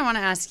something I want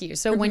to ask you.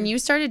 So when you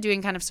started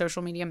doing kind of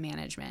social media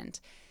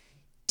management,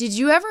 did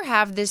you ever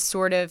have this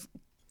sort of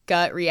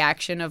gut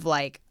reaction of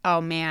like, oh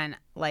man,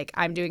 like,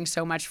 I'm doing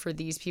so much for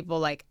these people,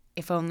 like,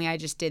 if only I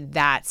just did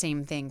that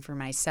same thing for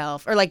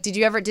myself? Or like, did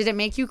it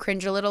make you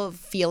cringe a little,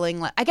 feeling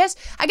like, I guess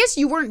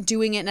you weren't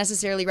doing it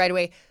necessarily right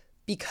away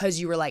because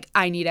you were like,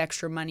 I need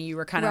extra money. You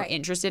were kind of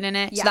interested in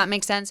it. So that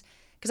makes sense.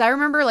 Because I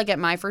remember like at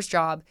my first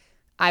job,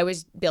 I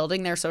was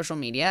building their social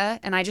media,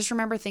 and I just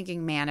remember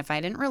thinking, man, if I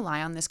didn't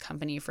rely on this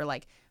company for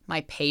like my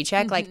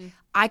paycheck, like,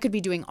 I could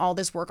be doing all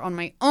this work on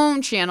my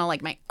own channel,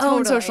 like my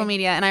own social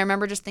media. And I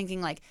remember just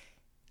thinking, like,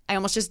 I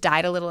almost just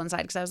died a little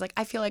inside because I was like,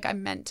 I feel like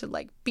I'm meant to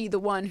like be the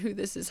one who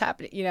this is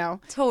happening, you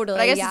know? Totally.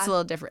 But I guess it's a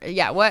little different.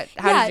 Yeah.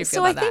 How did you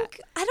feel about that? So I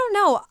think, I don't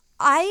know.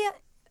 I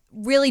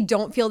really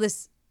don't feel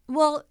this,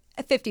 well,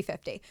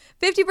 50-50.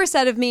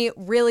 50% of me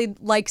really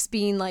likes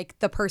being like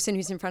the person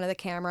who's in front of the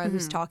camera,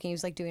 who's talking,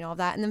 who's like doing all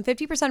that. And then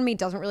 50% of me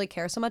doesn't really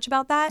care so much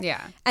about that.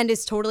 Yeah. And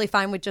is totally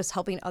fine with just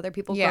helping other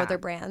people grow their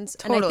brands.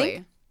 Totally. And I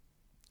think,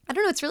 I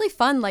don't know, it's really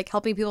fun, like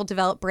helping people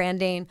develop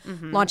branding,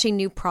 launching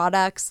new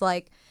products,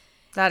 like.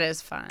 That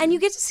is fun. And you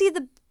get to see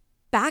the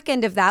back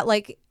end of that.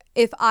 Like,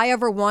 if I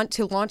ever want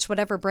to launch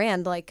whatever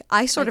brand, like,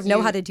 I sort of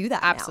know how to do that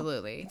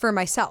absolutely now for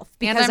myself,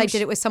 because I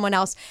did it with someone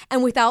else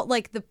and without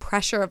like the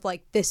pressure of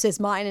like, this is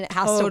mine and it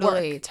has to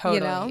work. Totally. You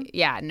know?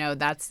 Yeah, no,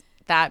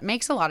 that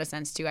makes a lot of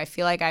sense too. I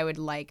feel like I would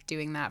like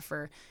doing that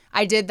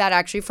I did that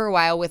actually for a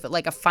while with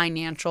like a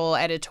financial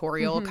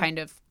editorial kind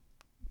of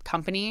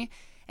company.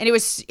 And it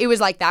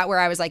was like that, where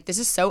I was like, this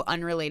is so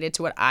unrelated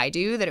to what I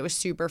do that it was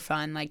super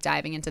fun, like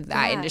diving into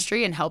that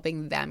industry and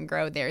helping them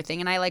grow their thing.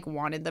 And I like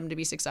wanted them to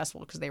be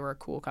successful because they were a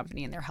cool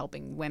company and they're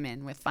helping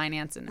women with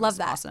finance, and it was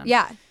awesome.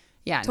 Yeah.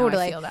 Yeah,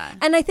 totally. No, I feel that.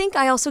 And I think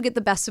I also get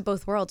the best of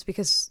both worlds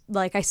because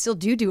like I still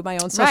do my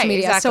own social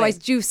media. Exactly. So I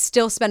do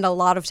still spend a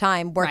lot of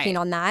time working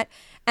on that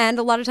and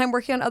a lot of time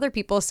working on other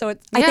people. So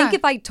I think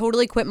if I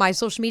totally quit my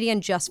social media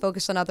and just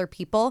focus on other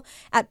people,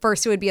 at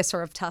first it would be a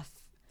sort of tough.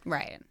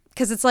 Right.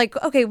 Because it's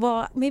like, okay,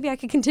 well, maybe I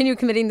could continue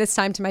committing this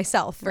time to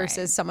myself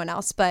versus someone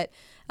else. But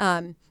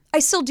I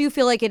still do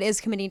feel like it is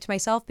committing to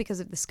myself because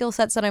of the skill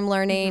sets that I'm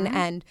learning.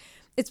 And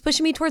it's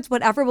pushing me towards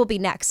whatever will be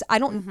next. I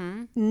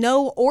don't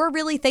know or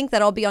really think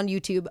that I'll be on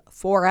YouTube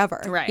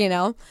forever, you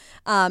know?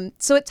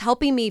 So it's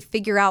helping me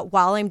figure out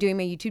while I'm doing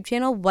my YouTube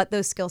channel what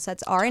those skill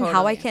sets are and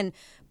how I can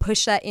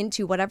push that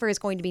into whatever is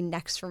going to be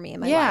next for me in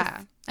my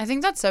life. I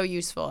think that's so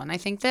useful. And I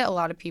think that a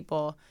lot of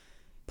people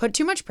put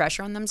too much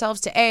pressure on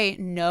themselves to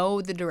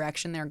know the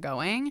direction they're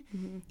going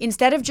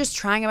instead of just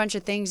trying a bunch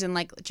of things and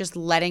like just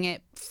letting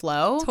it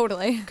flow.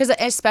 Totally. Because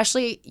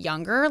especially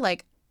younger,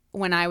 like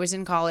when I was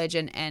in college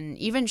and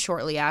even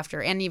shortly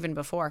after and even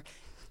before,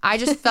 I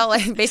just felt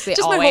like basically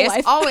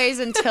just always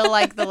until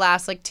like the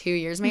last like 2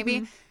 years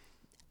maybe,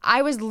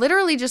 I was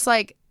literally just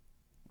like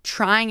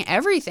trying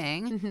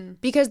everything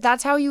because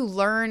that's how you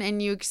learn and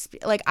you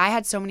like I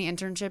had so many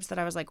internships that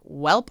I was like,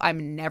 welp,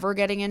 I'm never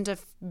getting into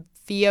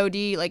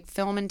VOD, like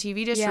film and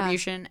TV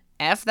distribution.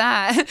 F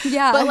that.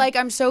 Yeah. But like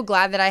I'm so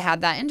glad that I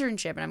had that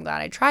internship and I'm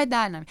glad I tried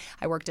that and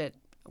I worked at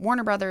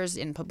Warner Brothers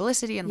in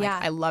publicity and like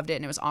I loved it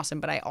and it was awesome,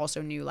 but I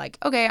also knew like,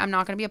 okay, I'm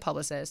not going to be a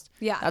publicist.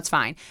 Yeah. That's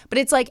fine. But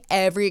it's like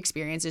every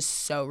experience is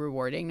so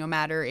rewarding no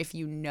matter if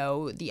you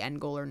know the end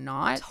goal or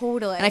not.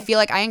 Totally. And I feel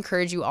like I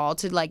encourage you all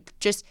to like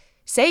just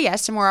say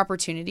yes to more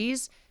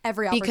opportunities.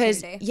 Every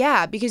opportunity.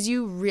 Because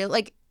you really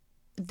like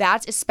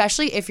that's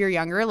especially if you're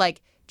younger,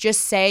 like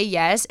just say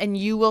yes and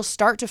you will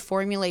start to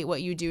formulate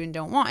what you do and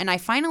don't want. And I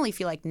finally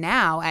feel like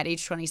now at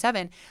age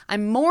 27,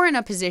 I'm more in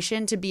a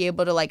position to be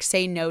able to like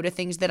say no to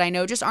things that I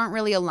know just aren't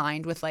really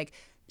aligned with like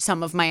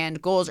some of my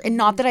end goals. And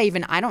not that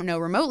I don't know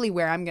remotely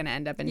where I'm going to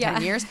end up in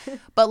 10 years.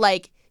 But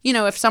like, you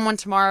know, if someone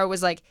tomorrow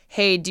was like,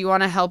 hey, do you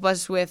want to help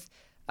us with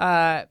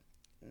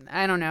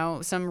I don't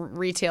know, some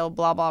retail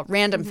blah, blah,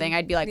 random thing,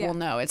 I'd be like, well,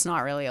 no, it's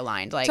not really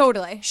aligned. Like,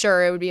 totally.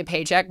 Sure, it would be a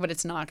paycheck, but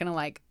it's not going to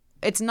like,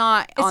 it's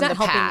not on the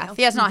path.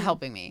 Yeah, it's not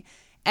helping me.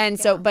 And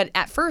so, but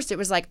at first it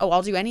was like, oh,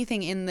 I'll do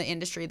anything in the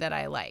industry that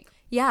I like.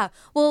 Yeah.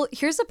 Well,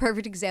 here's a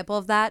perfect example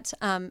of that.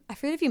 I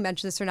forget if you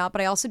mentioned this or not, but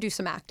I also do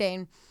some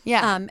acting.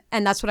 Yeah.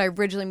 And that's what I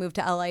originally moved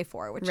to LA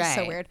for, which is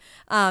so weird.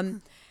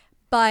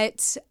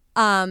 But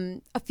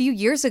a few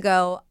years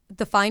ago,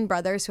 the Fine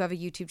Brothers, who have a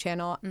YouTube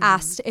channel,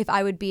 asked if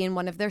I would be in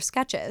one of their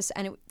sketches.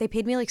 And they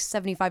paid me like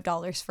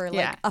 $75 for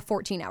like a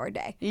 14-hour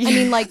day. I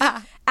mean, like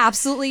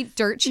absolutely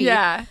dirt cheap.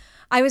 Yeah.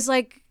 I was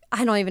like,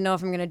 I don't even know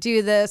if I'm going to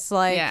do this.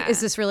 Like, is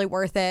this really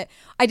worth it?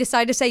 I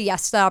decided to say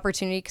yes to the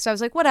opportunity because I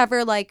was like,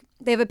 whatever. Like,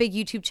 they have a big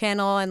YouTube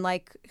channel and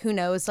like, who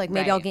knows? Like,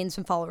 maybe I'll gain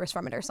some followers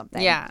from it or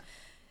something. Yeah.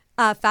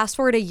 Fast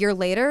forward a year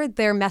later,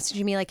 they're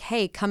messaging me like,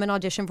 hey, come and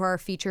audition for our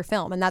feature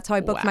film. And that's how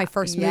I booked my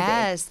first movie.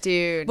 Yes,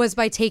 dude. Was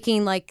by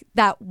taking like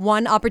that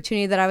one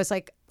opportunity that I was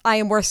like, I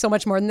am worth so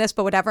much more than this,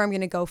 but whatever, I'm going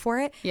to go for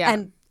it. Yeah.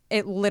 And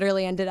it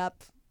literally ended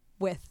up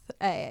with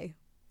a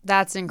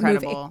That's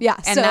incredible. movie. Yeah.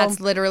 And that's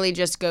literally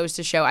just goes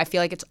to show, I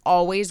feel like it's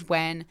always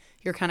when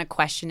you're kind of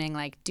questioning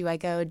like, do I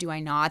go, do I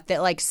not,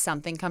 that like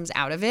something comes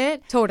out of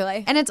it.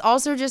 Totally. And it's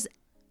also just,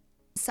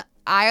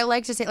 I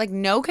like to say like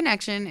no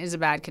connection is a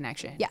bad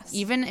connection. Yes.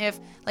 Even if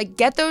like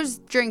get those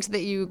drinks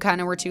that you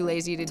kind of were too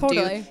lazy to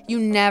do. You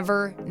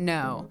never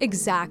know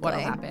exactly what'll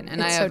happen.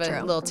 And it's I have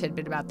a little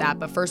tidbit about that.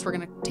 But first we're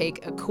going to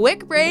take a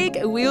quick break.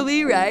 We'll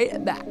be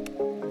right back.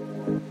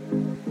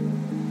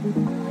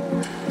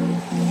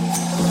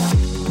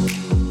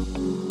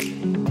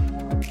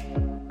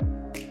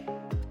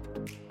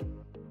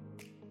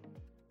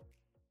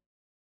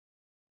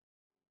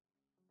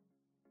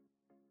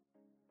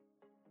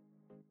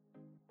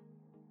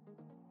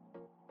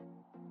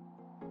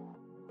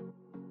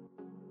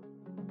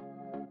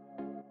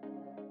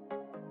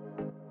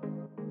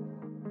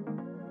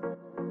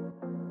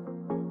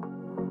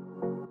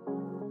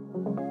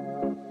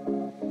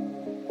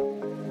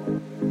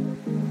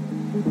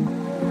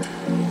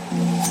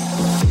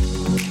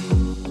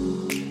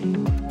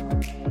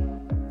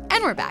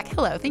 And we're back.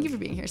 Hello. Thank you for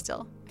being here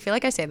still. I feel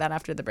like I say that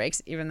after the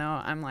breaks, even though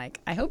I'm like,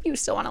 I hope you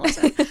still want to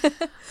listen.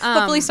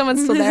 Hopefully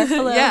someone's still there.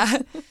 Hello. Yeah.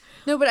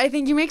 No, but I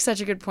think you make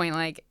such a good point.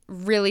 Like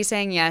really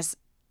saying yes,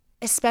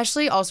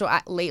 especially also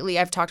lately,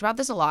 I've talked about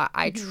this a lot.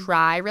 I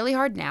try really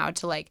hard now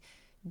to like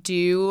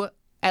do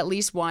at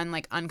least one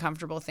like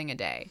uncomfortable thing a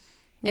day.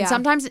 And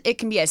sometimes it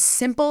can be as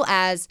simple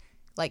as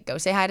like go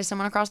say hi to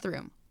someone across the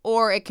room.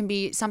 Or it can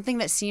be something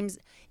that seems,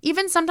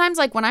 even sometimes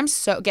like when I'm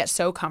get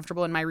so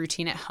comfortable in my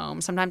routine at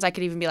home, sometimes I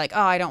could even be like,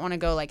 oh, I don't want to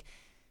go like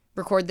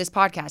record this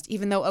podcast,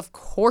 even though of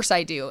course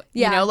I do.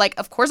 Yeah. You know, like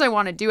of course I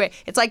want to do it.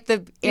 It's like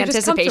the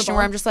anticipation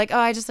where I'm just like, oh,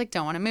 I just like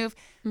don't want to move.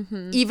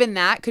 Even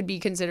that could be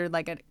considered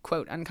like a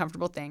quote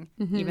uncomfortable thing,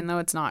 even though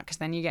it's not, because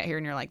then you get here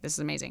and you're like, this is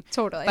amazing.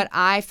 Totally. But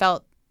I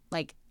felt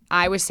like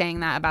I was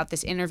saying that about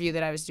this interview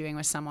that I was doing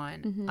with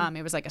someone.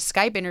 It was like a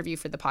Skype interview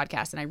for the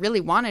podcast, and I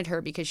really wanted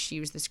her because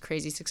she was this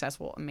crazy,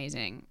 successful,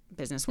 amazing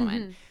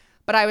businesswoman.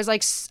 But I was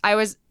like, I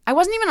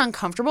wasn't even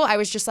uncomfortable. I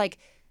was just like,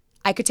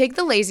 I could take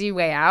the lazy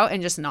way out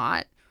and just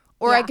not.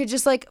 Or I could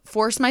just like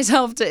force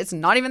myself to, it's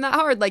not even that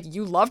hard. Like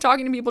you love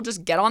talking to people,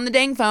 just get on the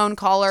dang phone,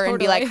 call her and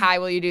be like, hi,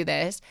 will you do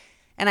this?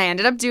 And I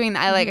ended up doing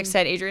that. Like I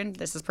said, Adrian,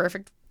 this is a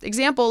perfect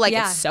example. Like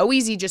it's so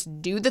easy.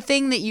 Just do the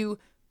thing that you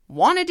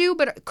want to do,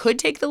 but could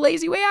take the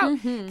lazy way out.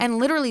 And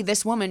literally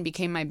this woman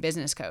became my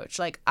business coach.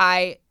 Like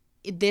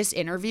this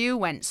interview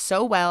went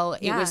so well.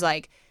 It was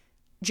like,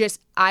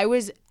 I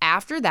was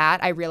after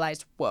that, I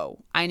realized,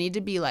 whoa, I need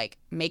to be like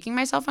making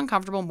myself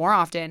uncomfortable more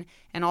often,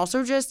 and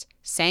also just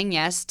saying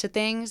yes to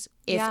things.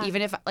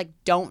 Even if like,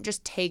 don't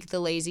just take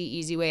the lazy,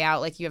 easy way out.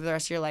 Like you have the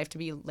rest of your life to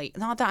be late.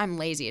 Not that I'm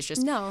lazy. It's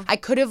just, I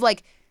could have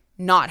like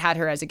not had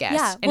her as a guest.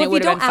 Yeah. And well, it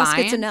would have been fine.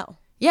 If you don't ask, it's a no.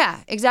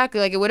 Yeah, exactly.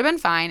 Like it would have been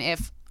fine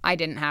if I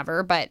didn't have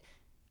her, but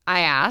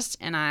I asked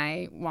and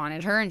I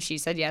wanted her and she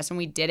said yes and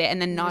we did it.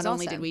 And then not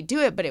only did we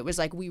do it, but it was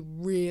like we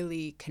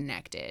really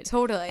connected.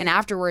 Totally. And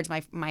afterwards,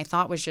 my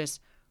thought was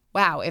just,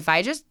 wow, if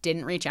I just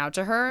didn't reach out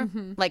to her,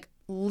 like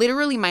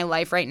literally my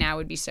life right now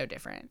would be so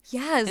different.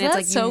 Yes, and that's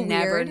it's like so you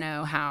never weird.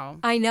 know how.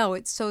 I know,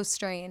 it's so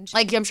strange.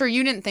 Like I'm sure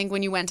you didn't think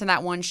when you went to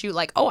that one shoot,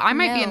 like, oh, I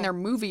might be in their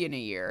movie in a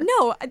year.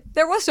 No,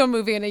 there was no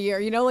movie in a year,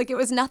 you know, like it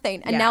was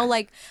nothing. And now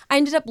like I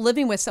ended up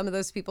living with some of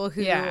those people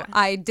who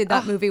I did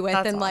that movie with,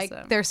 and like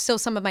they're still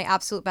some of my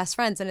absolute best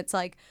friends. And it's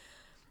like,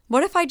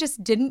 what if I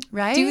just didn't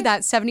do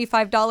that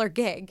 $75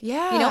 gig?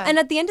 Yeah. You know, and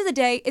at the end of the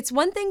day, it's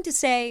one thing to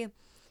say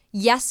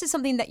yes to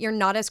something that you're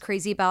not as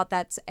crazy about.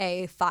 That's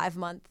a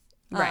 5-month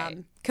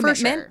commitment. For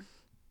sure.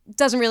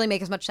 Doesn't really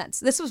make as much sense.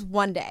 This was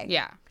one day.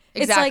 Yeah.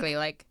 Exactly.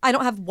 Like I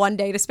don't have one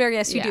day to spare.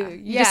 Yes, you do.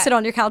 You just sit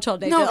on your couch all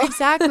day. No, Bill.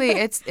 exactly.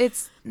 It's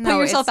put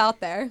yourself out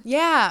there.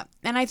 Yeah.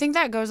 And I think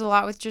that goes a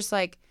lot with just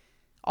like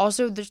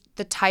also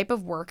the type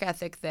of work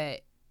ethic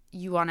that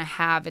you want to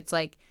have. It's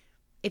like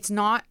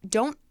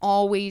don't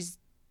always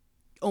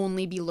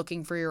only be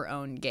looking for your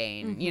own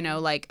gain. You know,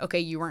 like, okay,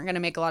 you weren't going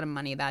to make a lot of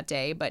money that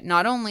day, but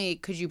not only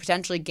could you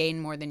potentially gain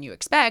more than you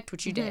expect,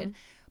 which you did,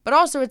 but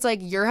also it's like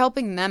you're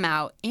helping them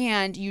out,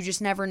 and you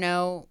just never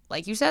know,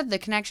 like you said, the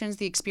connections,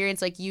 the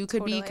experience, like you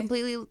could be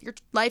completely, your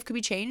life could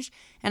be changed.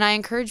 And I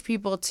encourage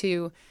people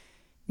to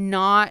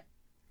not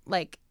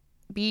like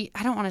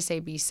I don't want to say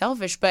be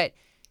selfish, but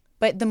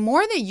the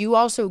more that you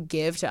also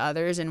give to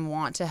others and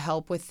want to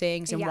help with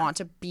things and want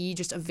to be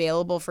just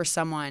available for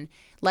someone,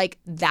 like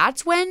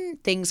that's when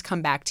things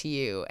come back to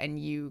you and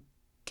you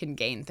can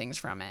gain things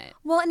from it.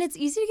 Well, and it's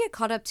easy to get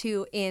caught up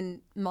too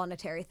in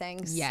monetary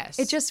things. Yes.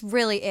 It just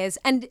really is.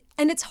 And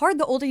it's hard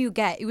the older you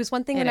get. It was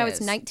one thing when I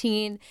was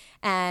 19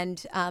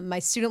 and my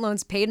student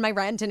loans paid my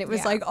rent, and it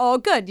was like, oh,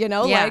 good, you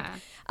know? Yeah.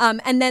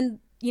 Like, and then,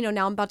 you know,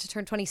 now I'm about to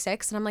turn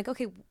 26 and I'm like,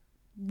 okay,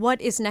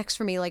 what is next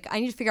for me? Like, I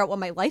need to figure out what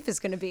my life is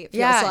going to be. It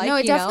feels like, no,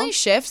 it definitely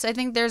shifts. I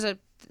think there's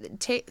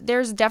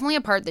definitely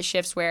a part that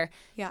shifts where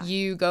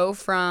you go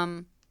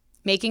from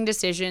making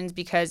decisions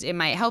because it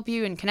might help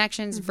you in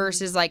connections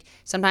versus like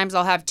sometimes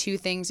I'll have two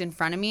things in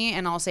front of me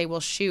and I'll say, well,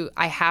 shoot,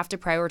 I have to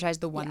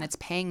prioritize the one that's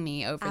paying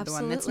me over the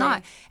one that's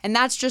not. And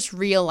that's just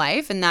real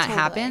life, and that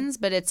happens.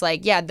 But it's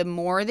like, the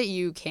more that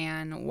you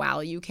can,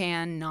 while you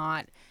can,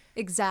 not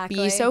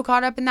be so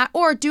caught up in that,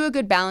 or do a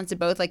good balance of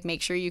both. Like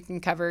make sure you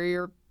can cover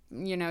your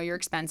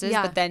expenses,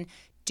 but then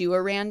do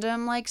a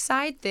random like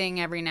side thing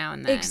every now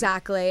and then.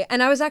 Exactly.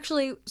 And I was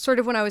actually sort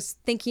of, when I was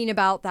thinking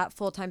about that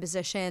full-time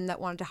position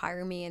that wanted to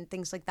hire me and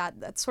things like that,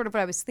 that's sort of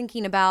what I was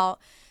thinking about,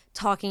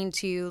 talking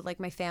to like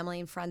my family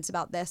and friends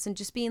about this and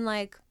just being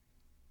like,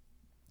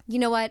 you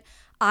know what,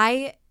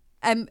 I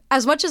am,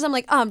 as much as I'm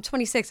like, I'm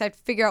 26, I have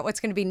to figure out what's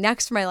going to be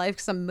next for my life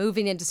because I'm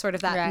moving into sort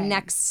of that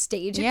next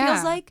stage, it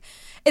feels like.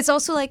 It's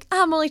also like,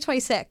 I'm only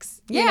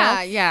 26. You know?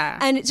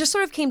 And it just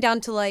sort of came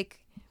down to like,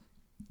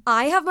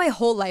 I have my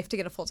whole life to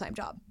get a full-time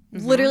job.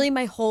 Literally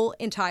my whole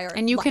entire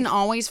And you life. can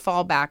always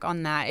fall back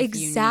on that if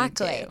you need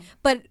to.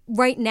 But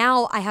right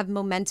now I have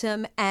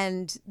momentum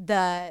and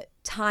the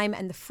time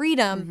and the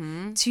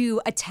freedom to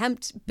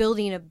attempt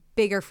building a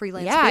bigger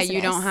freelance business.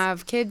 You don't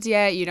have kids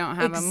yet. You don't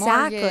have a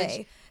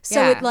mortgage.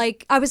 So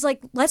I was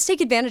like, let's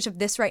take advantage of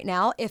this right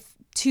now. If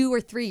 2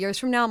 or 3 years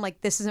from now I'm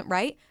like, this isn't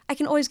right, I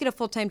can always get a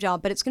full-time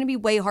job, but it's going to be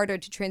way harder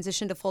to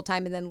transition to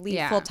full-time and then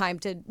leave full-time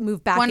to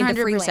move back into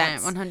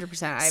freelance.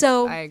 100%.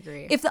 So I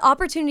agree. If the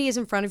opportunity is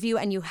in front of you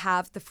and you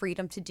have the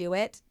freedom to do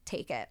it,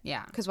 take it.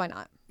 Yeah. Because why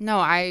not? No,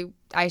 I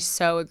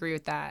so agree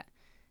with that.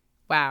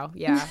 Wow.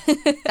 Yeah.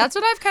 That's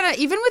what I've kind of,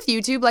 even with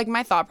YouTube, like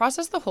my thought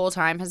process the whole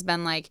time has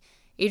been like,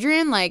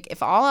 Adrienne, like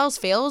if all else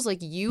fails, like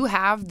you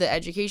have the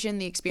education,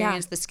 the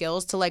experience, the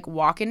skills to like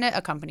walk into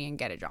a company and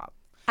get a job.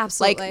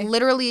 Absolutely. Like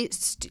literally,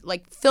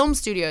 like film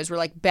studios were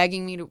like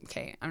begging me to.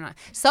 Okay, I'm not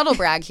subtle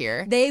brag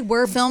here. They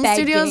were film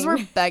begging. Studios were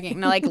begging.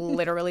 No, like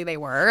literally, they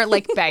were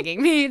like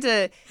begging me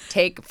to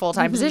take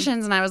full-time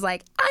positions, and I was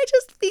like, I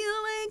just feel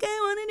like I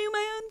want to do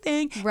my own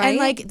thing. Right. And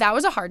like that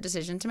was a hard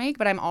decision to make,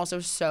 but I'm also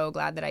so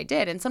glad that I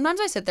did. And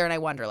sometimes I sit there and I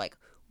wonder, like,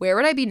 where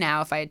would I be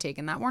now if I had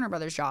taken that Warner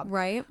Brothers job?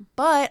 Right.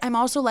 But I'm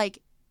also like,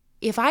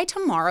 if I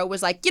tomorrow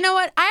was like, you know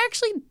what, I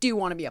actually do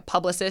want to be a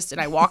publicist,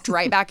 and I walked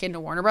right back into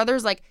Warner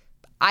Brothers, like.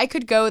 I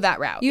could go that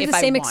route. You have the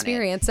same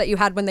experience that you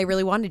had when they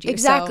really wanted you.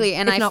 Exactly. So,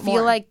 and I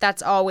feel like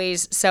that's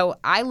always, so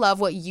I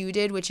love what you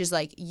did, which is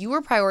like you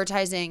were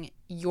prioritizing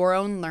your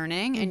own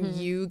learning and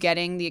you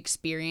getting the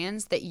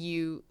experience that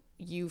you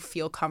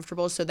feel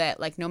comfortable, so that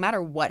like no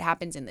matter what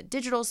happens in the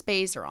digital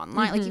space or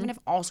online, like even if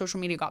all social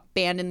media got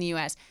banned in the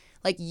US,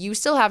 like you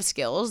still have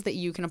skills that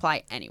you can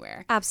apply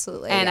anywhere.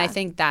 Absolutely. And I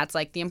think that's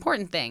like the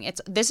important thing.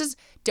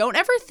 Don't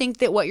ever think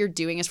that what you're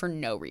doing is for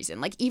no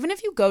reason. Like even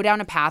if you go down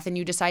a path and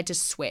you decide to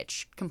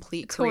switch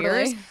complete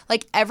careers,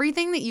 like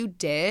everything that you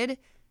did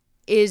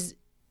is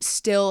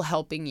still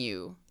helping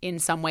you in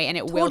some way, and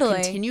it will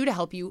continue to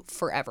help you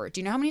forever. Do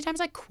you know how many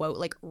times I quote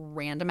like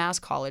random ass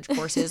college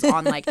courses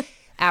on like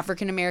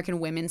African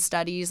American women's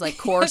studies like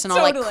course, and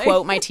I'll like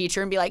quote my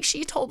teacher and be like,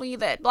 she told me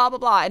that blah blah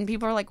blah, and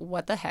people are like,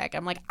 what the heck?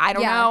 I'm like, I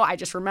don't know, I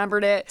just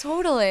remembered it.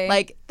 Totally.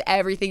 Like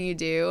everything you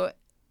do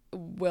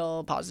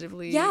will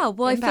positively impact.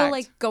 I feel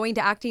like going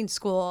to acting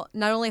school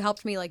not only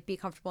helped me like be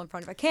comfortable in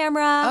front of a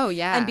camera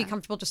and be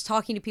comfortable just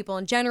talking to people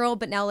in general,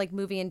 but now like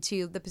moving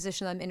into the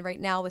position I'm in right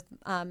now with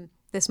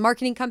this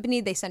marketing company,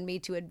 they send me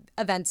to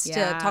events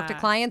to talk to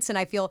clients, and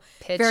I feel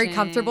very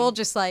comfortable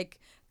just like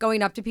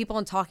going up to people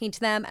and talking to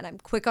them, and I'm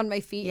quick on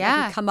my feet.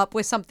 I can come up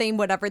with something,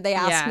 whatever they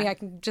ask me, I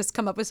can just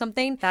come up with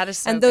something. That is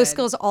so and those good.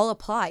 Skills all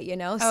apply, you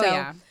know?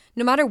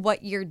 No matter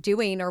what you're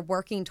doing or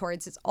working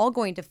towards, it's all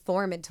going to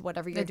form into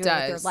whatever you're doing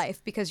with your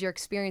life, because your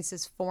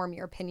experiences form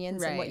your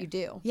opinions and what you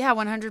do. Yeah,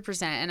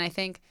 100%. And I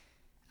think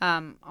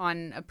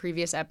on a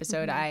previous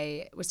episode,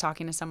 I was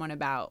talking to someone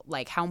about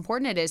like how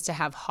important it is to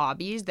have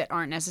hobbies that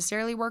aren't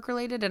necessarily work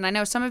related. And I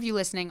know some of you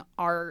listening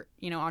are,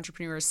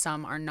 entrepreneurs,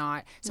 some are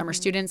not, some are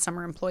students, some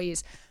are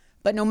employees.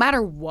 But no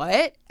matter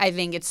what, I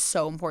think it's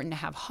so important to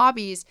have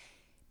hobbies,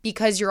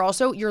 because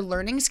you're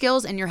learning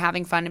skills and you're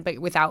having fun, but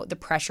without the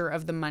pressure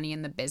of the money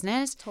in the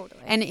business.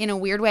 Totally. And in a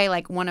weird way,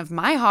 like one of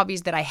my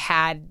hobbies that I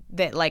had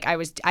that like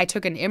I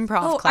took an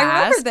improv class.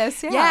 I remember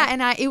this. Yeah.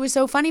 And it was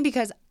so funny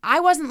because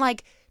I wasn't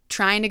like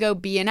trying to go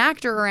be an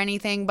actor or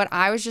anything, but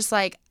I was just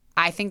like,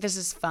 I think this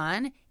is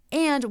fun.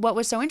 And what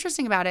was so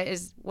interesting about it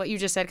is what you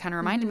just said kind of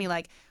reminded me,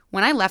 like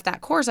when I left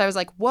that course, I was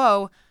like,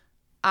 whoa,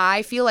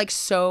 I feel like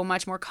so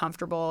much more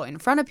comfortable in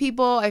front of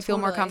people. I feel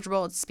more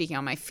comfortable speaking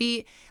on my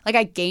feet. Like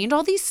I gained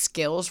all these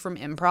skills from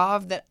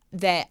improv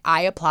that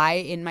I apply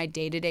in my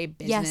day-to-day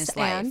business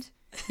life.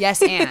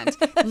 Yes, and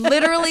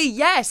literally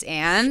yes,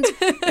 and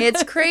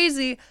it's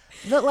crazy.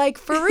 But like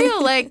for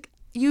real, like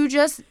you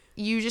just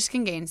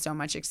can gain so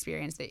much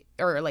experience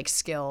or like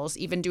skills,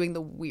 even doing the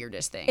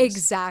weirdest things.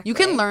 Exactly. You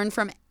can learn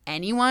from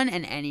anyone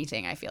and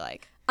anything, I feel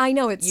like. I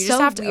know, it's so weird. You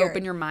just have to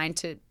open your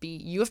mind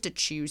you have to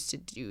choose to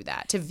do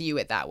that, to view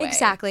it that way.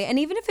 Exactly. And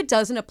even if it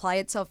doesn't apply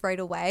itself right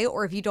away,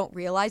 or if you don't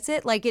realize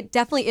it, like it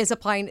definitely is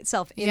applying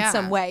itself in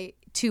some way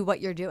to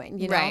what you're doing,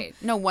 you know? Right.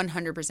 No,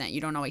 100%.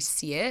 You don't always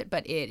see it,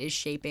 but it is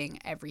shaping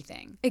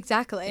everything.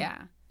 Exactly.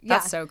 Yeah.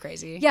 That's so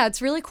crazy. Yeah,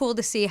 it's really cool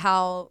to see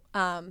how,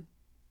 I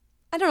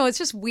don't know, it's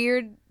just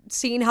weird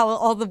seeing how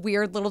all the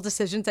weird little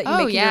decisions that you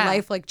make in your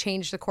life like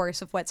change the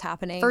course of what's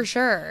happening. For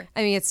sure.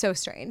 I mean, it's so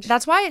strange.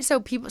 That's why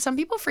some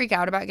people freak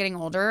out about getting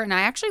older, and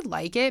I actually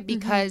like it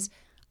because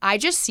I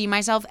just see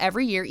myself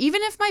every year, even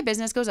if my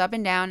business goes up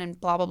and down and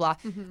blah blah blah.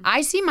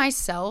 I see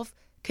myself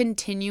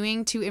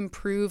continuing to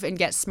improve and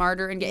get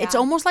smarter and it's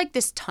almost like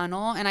this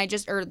tunnel, and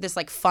or this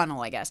like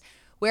funnel, I guess,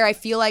 where I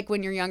feel like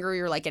when you're younger,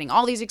 you're like getting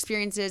all these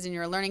experiences and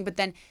you're learning, but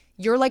then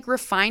you're like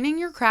refining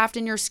your craft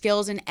and your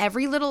skills, and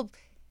every little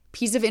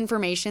piece of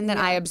information that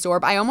I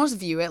absorb, I almost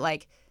view it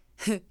like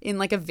in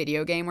like a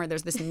video game where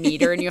there's this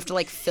meter and you have to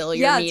like fill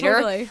your meter.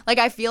 Totally. Like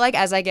I feel like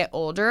as I get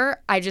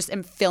older, I just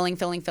am filling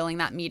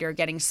that meter,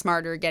 getting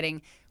smarter,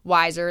 getting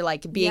wiser,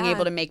 like being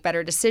able to make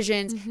better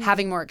decisions,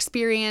 having more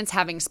experience,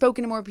 having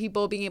spoken to more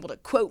people, being able to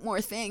quote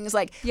more things.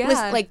 Like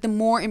like the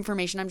more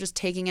information I'm just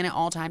taking in at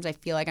all times, I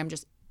feel like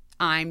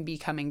I'm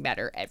becoming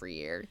better every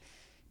year.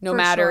 No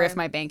matter if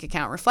my bank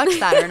account reflects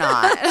that or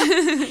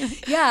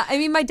not. Yeah. I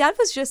mean, my dad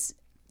was just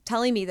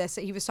telling me this,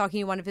 that he was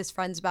talking to one of his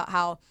friends about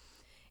how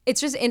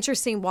it's just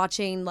interesting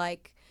watching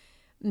like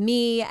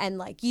me and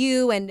like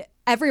you and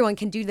everyone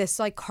can do this,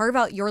 like carve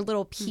out your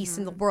little piece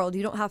in the world.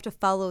 You don't have to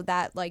follow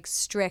that like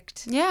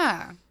strict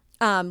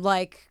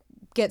like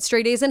get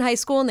straight A's in high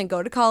school and then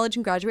go to college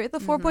and graduate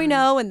with a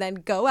 4.0 and then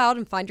go out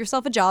and find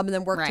yourself a job and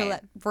then work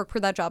for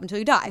that job until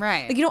you die.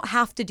 Right. Like you don't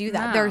have to do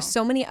that. No. There are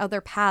so many other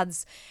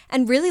paths,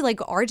 and really like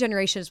our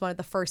generation is one of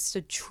the first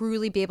to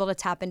truly be able to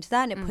tap into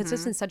that, and it puts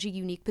us in such a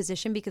unique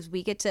position because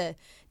we get to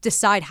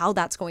decide how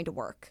that's going to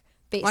work.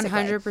 Basically.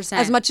 100%.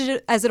 As much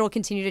as it'll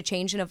continue to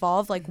change and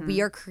evolve, like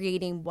we are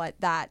creating what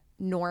that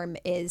norm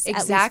is,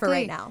 at least for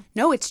right now.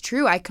 No, it's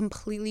true. I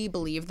completely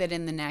believe that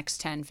in the next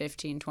 10,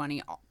 15,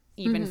 20,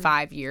 even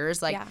 5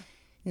 years, like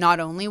not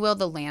only will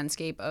the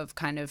landscape of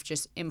kind of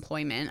just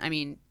employment, I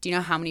mean, do you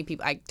know how many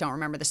people, I don't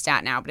remember the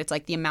stat now, but it's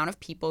like the amount of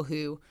people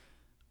who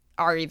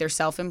are either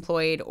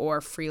self-employed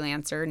or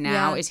freelancer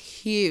now is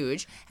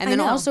huge. And then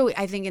also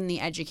I think in the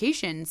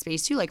education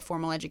space too, like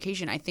formal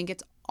education, I think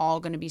it's all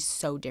going to be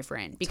so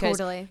different because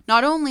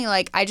not only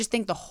like, I just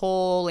think the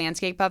whole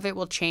landscape of it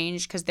will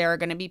change because there are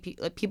going to be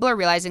people are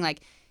realizing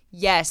like,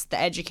 yes,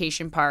 the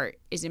education part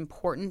is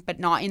important, but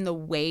not in the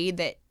way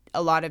that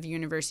a lot of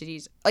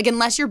universities, like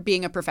unless you're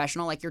being a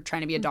professional, like you're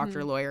trying to be a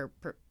doctor, lawyer,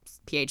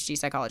 PhD,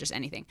 psychologist,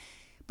 anything.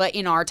 But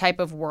in our type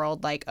of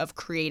world, like of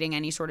creating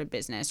any sort of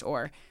business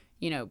or,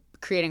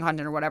 creating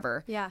content or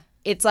whatever. Yeah.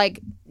 it's like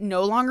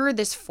no longer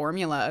this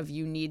formula of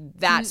you need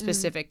that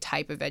specific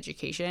type of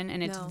education.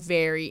 And it's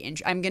very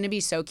I'm going to be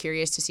so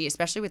curious to see,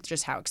 especially with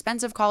just how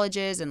expensive college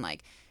is and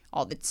like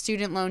all the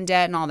student loan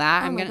debt and all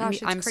that.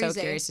 I'm so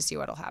curious to see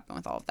what'll happen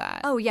with all of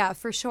that. Oh yeah,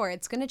 for sure.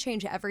 It's going to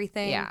change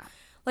everything. Yeah.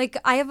 Like,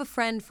 I have a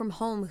friend from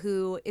home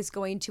who is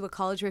going to a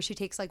college where she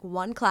takes, like,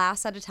 one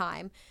class at a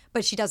time,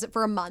 but she does it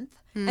for a month.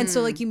 And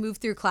so, like, you move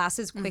through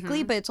classes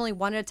quickly, but it's only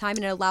one at a time,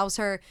 and it allows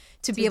her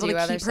to be able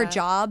to keep her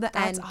job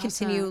and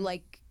continue,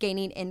 like,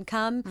 gaining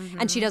income.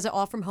 And she does it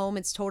all from home.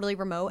 It's totally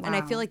remote. Wow. And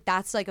I feel like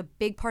that's, like, a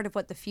big part of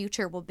what the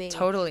future will be.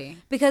 Totally.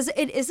 Because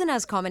it isn't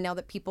as common now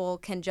that people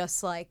can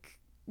just, like,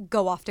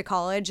 go off to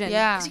college and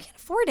because you can't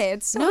afford it.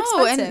 It's so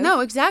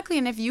expensive. Exactly.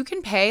 And if you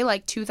can pay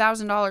like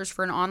 $2,000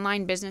 for an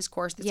online business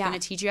course that's going to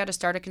teach you how to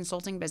start a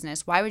consulting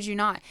business, why would you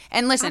not?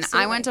 And listen,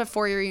 I went to a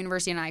 4-year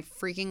university and I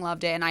freaking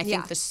loved it. And I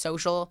think the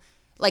social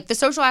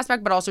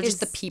aspect, but also just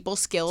the people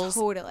skills,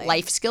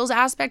 life skills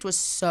aspect was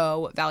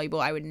so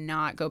valuable. I would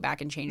not go back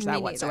and change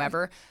that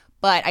whatsoever.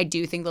 But I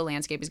do think the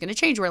landscape is going to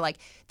change where, like,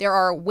 there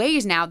are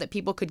ways now that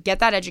people could get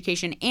that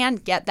education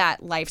and get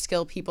that life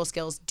skill, people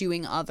skills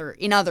doing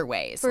in other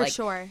ways. For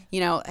sure. You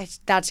know,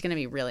 that's going to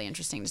be really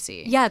interesting to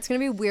see. Yeah, it's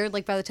going to be weird,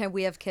 like, by the time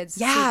we have kids.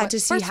 Yeah, to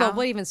see first of all,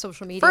 what even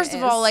social media First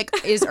of all, like,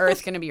 is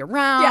Earth going to be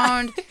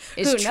around?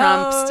 Is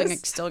Trump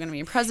still going to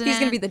be president? He's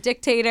going to be the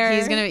dictator.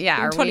 He's going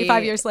to,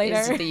 25 years later.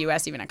 Is the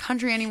U.S. even a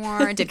country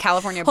anymore? Did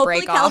California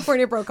break off?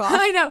 California broke off.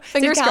 I know.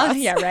 Fingers crossed.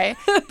 Yeah, right?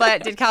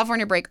 But did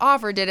California break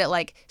off or did it,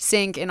 like,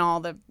 sink in all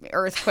the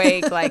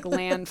earthquake, like,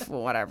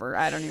 landfall, whatever?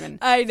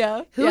 I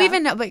know. Who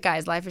even know? But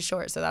guys, life is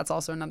short, so that's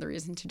also another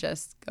reason to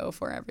just go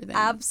for everything.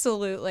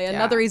 Absolutely.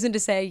 Another reason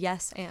to say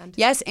yes and.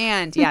 Yes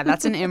and. Yeah,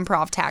 that's an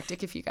improv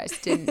tactic if you guys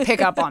didn't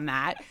pick up on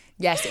that.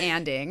 Yes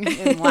anding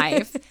in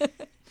life.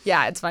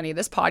 Yeah, it's funny.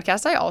 This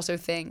podcast, I also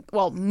think,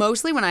 well,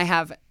 mostly when I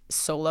have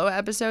solo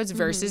episodes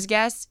versus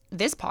guests,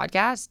 this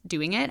podcast,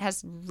 doing it,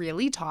 has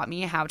really taught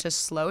me how to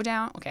slow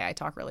down. Okay, I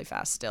talk really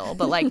fast still,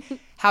 but like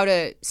how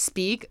to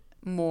speak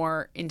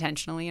more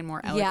intentionally and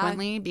more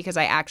eloquently because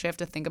I actually have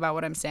to think about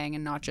what I'm saying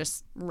and not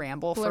just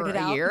ramble for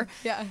a year.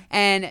 Yeah.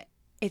 And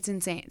it's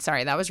insane.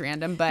 Sorry, that was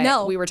random,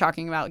 but we were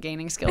talking about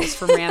gaining skills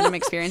from random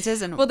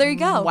experiences. And well, there you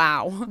go.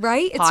 Wow.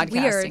 Right? It's Podcasting,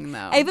 weird.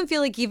 Though. I even feel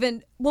like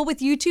with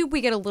YouTube,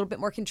 we get a little bit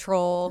more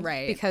control.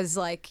 Right. Because,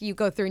 like, you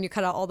go through and you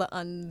cut out all the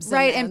ums.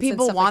 Right. And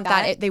people and want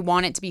like that. They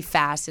want it to be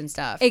fast and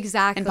stuff.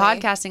 Exactly. And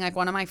podcasting, like,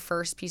 one of my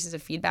first pieces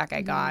of feedback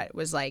I got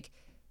was like,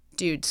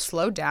 dude,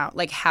 slow down.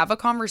 Like, have a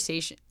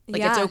conversation.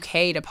 Like, it's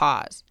okay to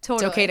pause.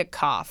 Totally. It's okay to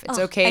cough. It's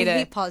okay to. I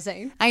hate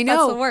pausing. I know.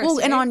 That's the worst.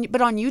 Well, right?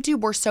 But on YouTube,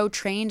 we're so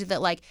trained that,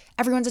 like,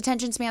 everyone's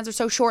attention spans are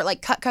so short.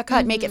 Like,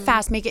 cut, make it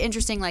fast, make it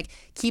interesting. Like,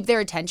 keep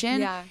their attention.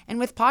 Yeah. And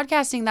with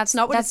podcasting, that's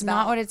not what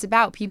it's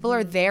about. People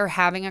are there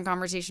having a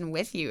conversation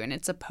with you, and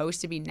it's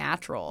supposed to be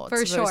natural.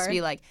 It's supposed to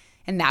be like.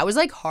 And that was,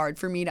 like, hard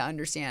for me to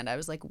understand. I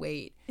was like,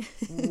 wait,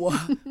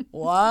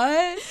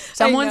 what?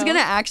 Someone's going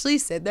to actually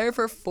sit there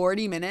for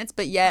 40 minutes,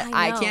 but yet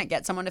I can't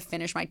get someone to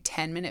finish my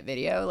 10-minute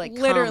video? Like,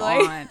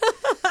 literally. Come on.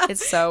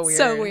 It's so weird.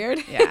 So weird.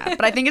 Yeah.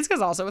 But I think it's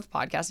because also with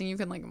podcasting, you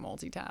can, like,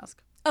 multitask.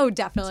 Oh,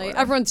 definitely. Sort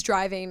of. Everyone's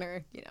driving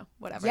or,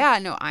 whatever. Yeah,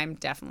 no,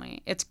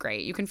 it's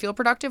great. You can feel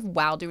productive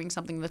while doing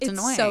something that's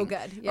annoying. It's so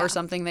good. Yeah. Or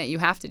something that you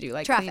have to do,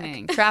 like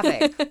cleaning.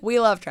 Traffic. We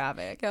love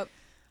traffic. Yep.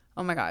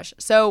 Oh my gosh.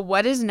 So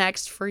what is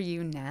next for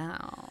you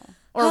now?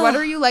 Or what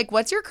are you like?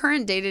 What's your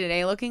current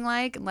day-to-day looking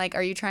like? Like,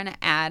 are you trying to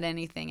add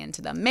anything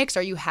into the mix?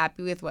 Are you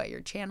happy with what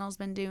your channel's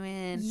been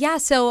doing? Yeah,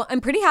 so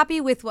I'm pretty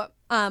happy with what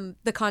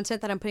the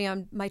content that I'm putting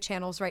on my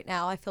channels right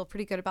now. I feel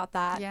pretty good about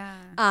that.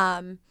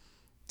 Yeah.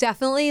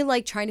 Definitely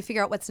like trying to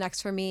figure out what's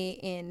next for me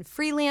in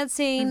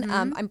freelancing.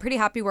 I'm pretty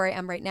happy where I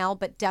am right now,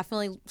 but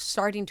definitely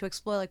starting to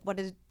explore like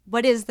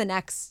what is the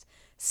next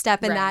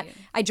step in that.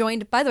 I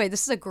joined, by the way,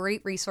 this is a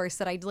great resource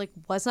that I like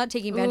was not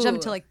taking advantage of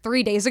until like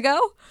 3 days ago.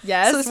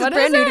 Yes. So this is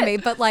brand new to me,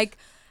 but like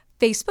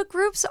Facebook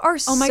groups are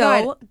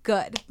so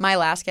good. My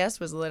last guest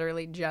was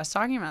literally just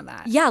talking about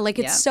that. Yeah, like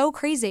it's so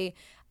crazy.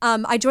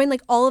 I joined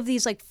like all of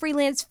these like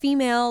freelance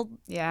female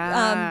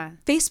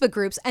Facebook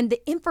groups, and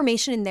the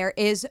information in there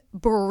is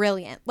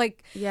brilliant.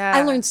 Like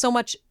I learned so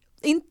much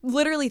in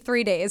literally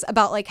 3 days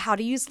about like how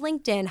to use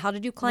LinkedIn, how to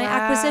do client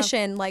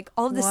acquisition, like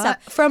all of this stuff.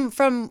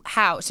 From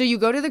how? So you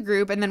go to the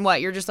group and then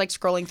what? You're just like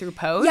scrolling through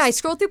posts? Yeah, I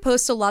scroll through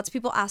posts, so lots of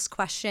people ask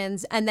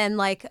questions, and then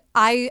like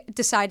I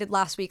decided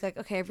last week like,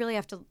 okay, I really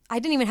have to. I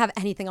didn't even have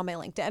anything on my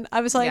LinkedIn.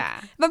 I was like,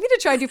 if I'm going to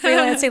try to do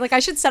freelancing, like I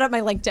should set up my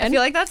LinkedIn. I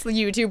feel like that's the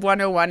YouTube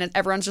 101, and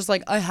everyone's just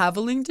like, I have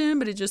a LinkedIn,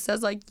 but it just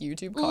says like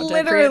YouTube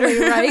content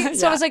creator. Right?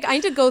 So I was like, I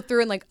need to go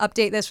through and like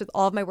update this with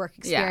all of my work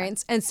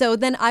experience, and so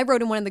then I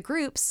wrote in one of the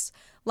groups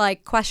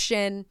like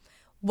question,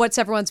 what's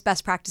everyone's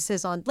best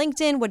practices on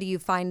LinkedIn? What do you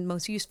find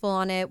most useful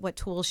on it? What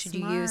tools should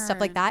you use? Stuff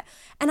like that.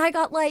 And I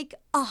got like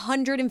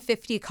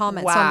 150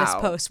 comments on this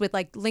post with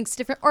like links to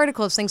different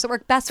articles, things that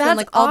work best for them,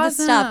 like all this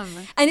stuff.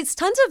 And it's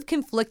tons of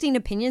conflicting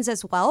opinions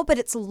as well, but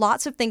it's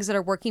lots of things that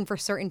are working for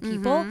certain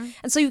people.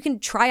 And so you can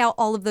try out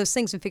all of those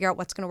things and figure out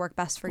what's going to work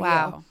best for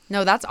you.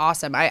 No, that's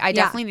awesome. I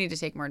definitely need to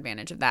take more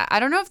advantage of that. I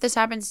don't know if this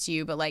happens to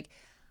you, but like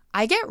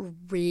I get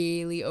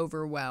really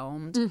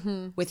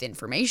overwhelmed with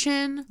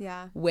information.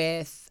 Yeah.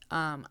 With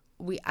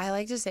I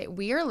like to say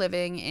we are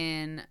living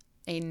in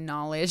a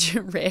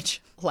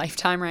knowledge-rich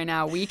lifetime right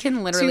now. We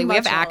can literally we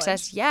have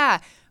access. Yeah.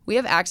 We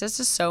have access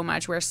to so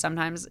much where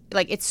sometimes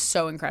like it's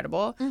so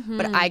incredible,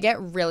 but I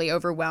get really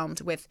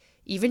overwhelmed with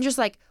even just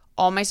like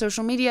all my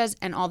social medias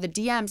and all the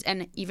DMs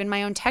and even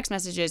my own text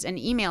messages and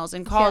emails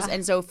and calls.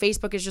 And so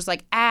Facebook is just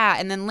like,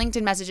 and then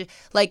LinkedIn messages,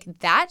 like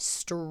that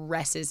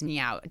stresses me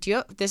out.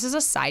 This is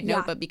a side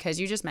note, but because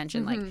you just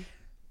mentioned like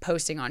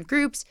posting on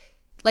groups,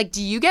 like,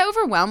 do you get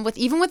overwhelmed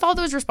even with all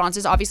those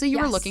responses? Obviously, you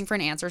were looking for an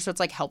answer, so it's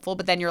like helpful.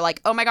 But then you're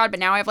like, oh my God, but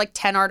now I have like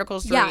 10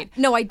 articles to read.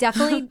 No, I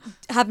definitely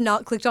have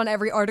not clicked on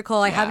every article.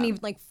 I haven't even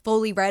like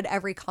fully read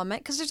every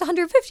comment because there's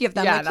 150 of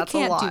them. Yeah, like, that's you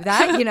can't a lot. do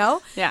that, you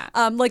know? Yeah.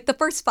 Like the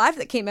first 5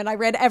 that came in, I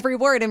read every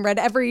word and read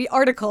every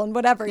article and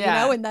whatever, you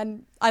know? And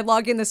then I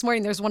log in this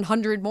morning, there's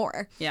 100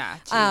 more. Yeah.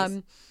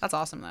 Geez. That's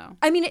awesome though.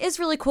 I mean, it is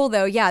really cool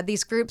though. Yeah,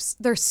 these groups,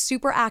 they're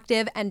super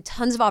active and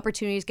tons of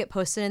opportunities get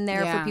posted in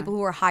there for people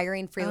who are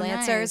hiring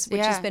freelancers,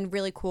 which has been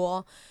really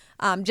cool.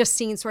 Just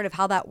seeing sort of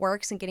how that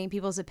works and getting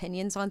people's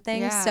opinions on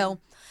things. Yeah. So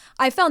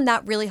I found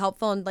that really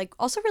helpful and like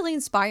also really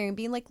inspiring,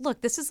 being like,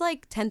 look, this is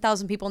like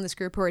 10,000 people in this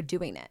group who are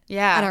doing it.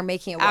 Yeah. And are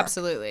making it work.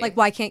 Absolutely. Like,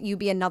 why can't you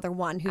be another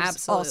one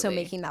who's also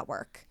making that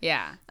work?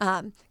 Yeah.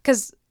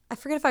 Because I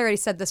forget if I already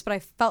said this, but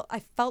I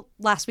felt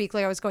last week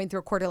like I was going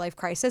through a quarter life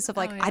crisis of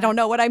like, I don't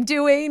know what I'm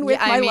doing with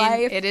my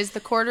life. It is the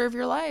quarter of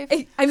your life.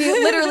 It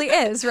literally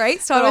is,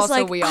 right? So I was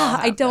like,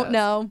 I don't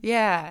know.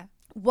 Yeah.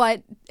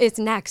 What is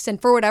next. And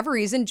for whatever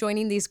reason,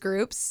 joining these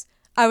groups,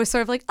 I was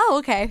sort of like, oh,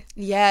 okay.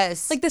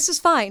 Yes. Like, this is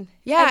fine.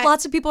 Yeah. Like,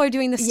 lots of people are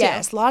doing this too.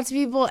 Yes, lots of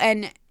people.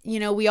 And, you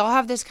know, we all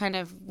have this kind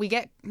of, we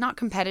get not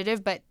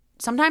competitive, but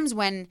sometimes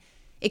when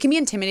it can be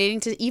intimidating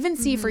to even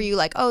see for you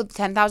like, oh,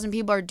 10,000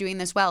 people are doing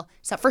this well.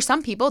 So for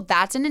some people,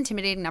 that's an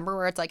intimidating number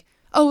where it's like,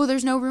 oh, well,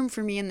 there's no room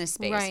for me in this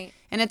space. Right.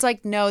 And it's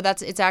like, no,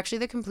 it's actually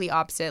the complete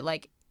opposite.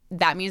 Like,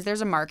 that means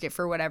there's a market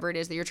for whatever it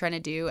is that you're trying to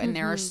do.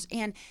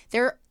 And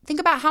think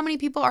about how many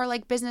people are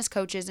like business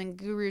coaches and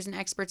gurus and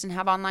experts and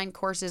have online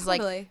courses.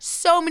 Totally. Like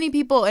so many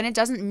people. And it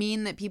doesn't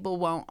mean that people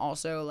won't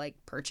also like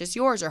purchase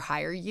yours or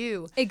hire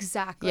you.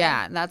 Exactly.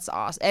 Yeah, that's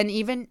awesome. And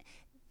even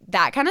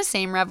that kind of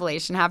same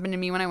revelation happened to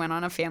me when I went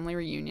on a family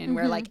reunion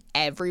where like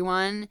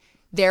everyone,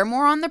 they're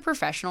more on the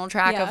professional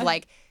track of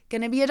like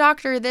gonna be a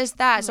doctor, this,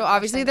 that. So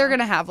obviously they're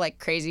gonna have like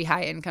crazy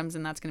high incomes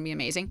and that's gonna be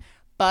amazing.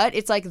 But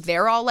it's like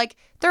they're all like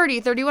 30,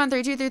 31,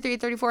 32, 33,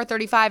 34,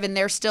 35, and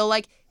they're still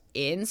like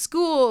in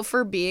school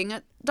for being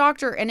a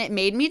doctor. And it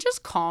made me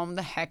just calm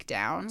the heck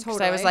down. Because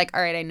I was like,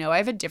 all right, I know I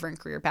have a different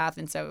career path.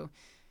 And so,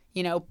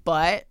 you know,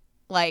 but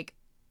like,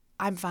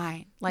 I'm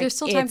fine. Like, there's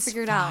still time to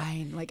figure it out.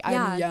 Like,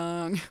 I'm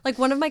young. Like,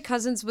 one of my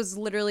cousins was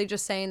literally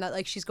just saying that,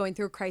 like, she's going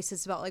through a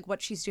crisis about, like,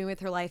 what she's doing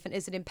with her life and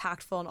is it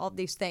impactful and all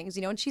these things,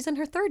 you know, and she's in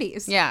her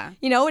 30s. Yeah.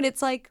 You know, and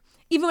it's like,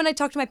 even when I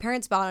talk to my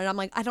parents about it, I'm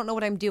like, I don't know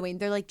what I'm doing.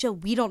 They're like, Jill,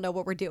 we don't know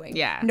what we're doing.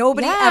 Yeah.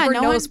 Nobody ever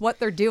knows what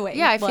they're doing.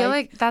 Yeah, I feel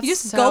like that's you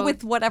just go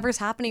with whatever's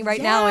happening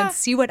right now and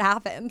see what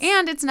happens.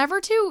 And it's never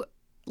too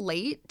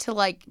late to,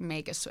 like,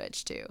 make a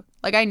switch, too.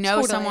 Like, I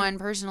know someone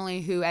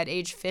personally who at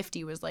age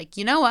 50 was like,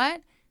 you know what?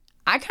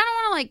 I kind of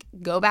want to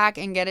like go back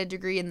and get a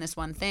degree in this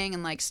one thing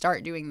and like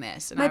start doing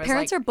this. And my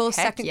parents are both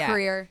second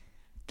career.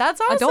 That's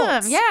awesome.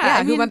 Adults. Yeah.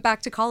 I mean, who went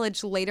back to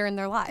college later in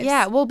their lives.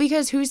 Yeah. Well,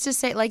 because who's to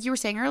say, like you were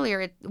saying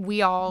earlier,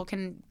 we all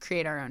can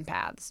create our own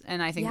paths.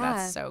 And I think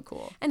that's so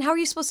cool. And how are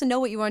you supposed to know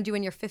what you want to do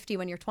when you're 50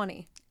 when you're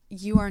 20?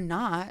 You are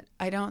not.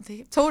 I don't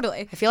think.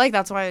 Totally. I feel like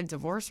that's why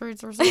divorce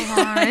rates are so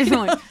high.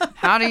 Like,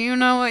 how do you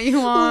know what you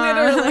want?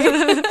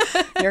 Literally.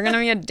 You're going to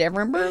be a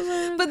different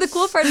person. But the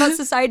cool part about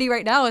society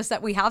right now is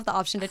that we have the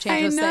option to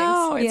change those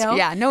things. You know?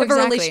 Yeah, no, if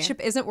exactly. a relationship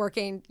isn't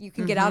working, you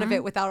can get out of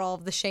it without all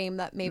of the shame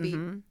that maybe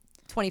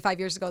 25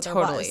 years ago there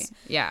was.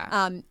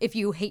 Yeah. If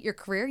you hate your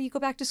career, you go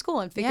back to school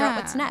and figure out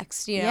what's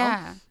next, you know?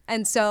 Yeah.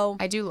 And so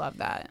I do love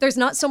that. There's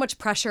not so much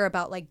pressure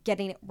about like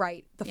getting it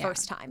right the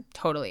first time.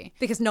 Totally.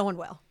 Because no one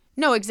will.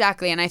 No,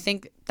 exactly. And I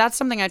think that's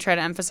something I try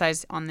to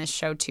emphasize on this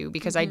show too,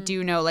 because I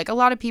do know like a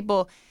lot of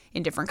people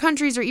in different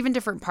countries or even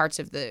different parts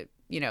of the,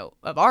 you know,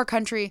 of our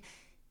country,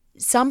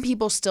 some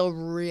people still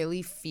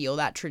really feel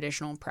that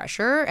traditional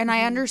pressure. And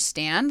I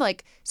understand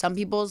like some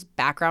people's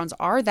backgrounds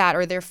are that,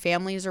 or their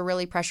families are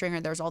really pressuring,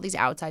 or there's all these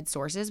outside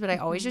sources. But I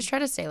always just try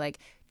to say like,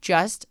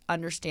 just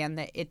understand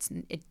that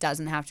it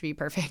doesn't have to be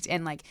perfect,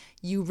 and like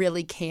you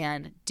really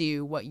can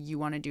do what you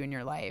want to do in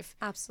your life.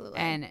 Absolutely.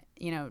 And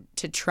you know,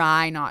 to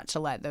try not to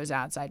let those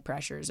outside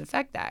pressures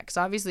affect that, because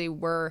obviously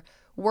we're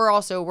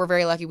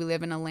very lucky. We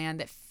live in a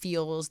land that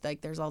feels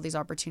like there's all these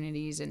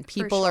opportunities and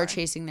people are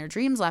chasing their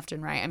dreams left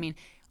and right. I mean,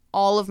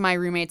 all of my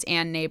roommates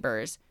and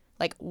neighbors,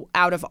 like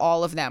out of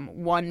all of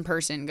them, one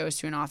person goes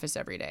to an office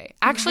every day.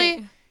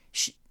 Actually,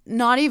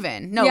 not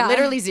even. No,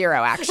 literally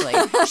zero, actually.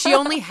 She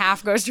only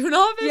half goes to an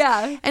office.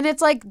 Yeah. And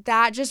it's like,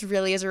 that just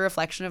really is a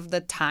reflection of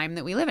the time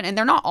that we live in. And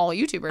they're not all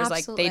YouTubers.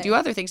 Absolutely. Like, they do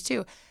other things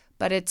too.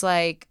 But it's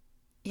like,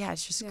 yeah,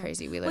 it's just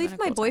crazy. We live in a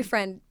cool my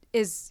boyfriend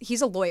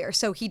he's a lawyer,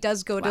 so he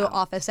does go to the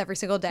office every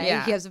single day.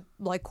 Yeah. He has a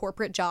like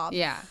corporate job.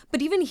 Yeah.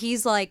 But even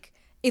he's like,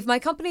 if my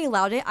company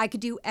allowed it, I could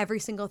do every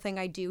single thing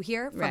I do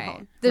here from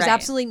home. There's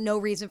absolutely no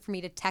reason for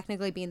me to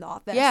technically be in the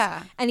office.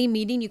 Yeah. Any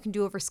meeting you can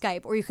do over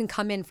Skype, or you can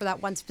come in for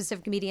that one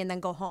specific meeting and then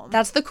go home.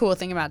 That's the cool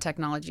thing about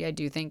technology. I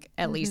do think,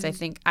 at least I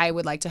think, I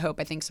would like to hope,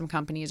 I think some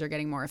companies are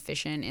getting more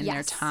efficient in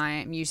their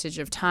time, usage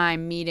of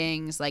time,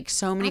 meetings. Like,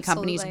 so many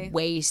companies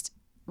waste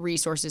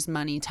resources,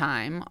 money,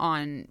 time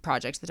on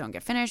projects that don't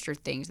get finished, or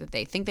things that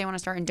they think they want to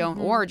start and don't,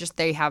 or just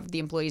they have the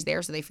employees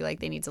there, so they feel like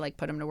they need to like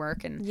put them to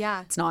work, and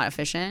it's not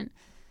efficient.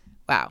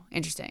 Wow,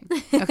 interesting.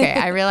 Okay,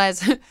 I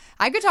realize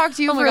I could talk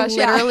to you for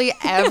literally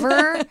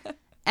ever.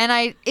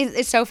 And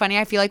it's so funny.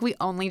 I feel like we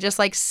only just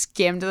like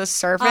skimmed the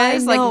surface. I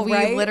know,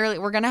 like we literally,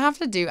 we're gonna have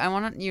to do. I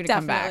want you to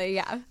come back.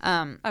 Yeah.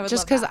 I would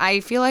just because I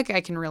feel like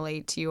I can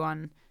relate to you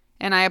on.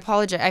 And I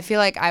apologize. I feel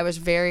like I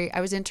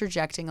was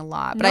interjecting a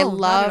lot, but I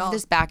love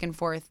this back and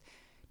forth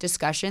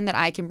discussion that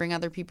I can bring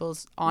other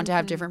people's on to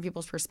have different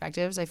people's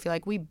perspectives. I feel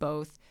like we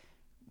both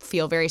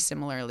feel very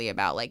similarly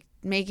about like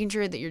making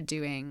sure that you're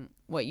doing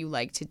what you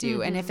like to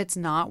do. And if it's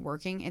not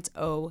working, it's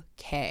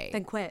okay.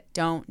 Then quit.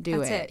 Don't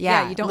do it.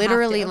 Yeah, you don't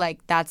literally have to.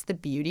 Like that's the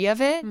beauty of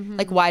it.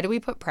 Like, why do we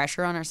put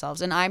pressure on ourselves?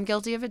 And I'm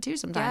guilty of it too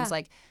sometimes.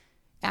 Like,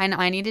 and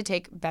I need to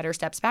take better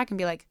steps back and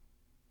be like,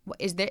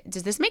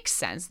 does this make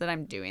sense that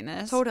I'm doing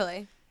this?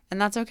 Totally.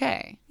 And that's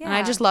okay. Yeah. And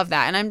I just love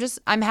that. And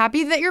I'm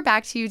happy that you're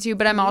back to YouTube,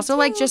 but I'm also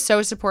like just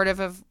so supportive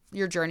of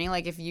your journey.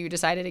 Like, if you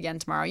decided again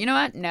tomorrow, you know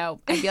what? No.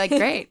 I'd be like,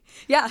 great.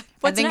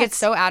 I think it's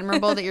so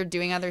admirable that you're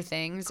doing other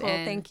things. Cool,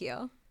 and thank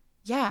you.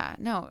 Yeah,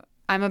 no.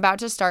 I'm about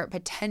to start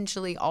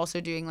potentially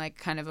also doing like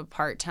kind of a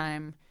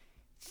part-time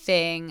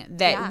thing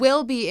that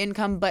will be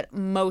income, but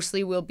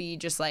mostly will be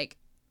just like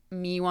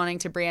me wanting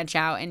to branch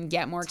out and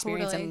get more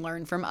experience and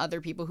learn from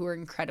other people who are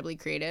incredibly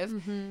creative.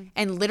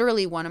 And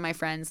literally one of my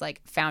friends like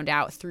found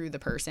out through the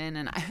person,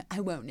 and I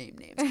won't name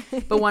names,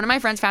 but one of my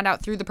friends found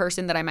out through the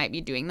person that I might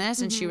be doing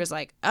this. And she was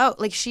like, oh,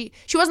 like she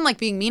wasn't like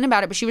being mean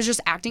about it, but she was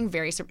just acting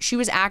she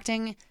was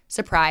acting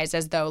surprised,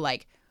 as though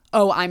like,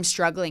 oh, I'm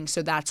struggling,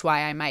 so that's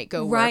why I might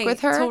go work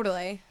with her.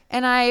 Totally.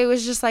 And I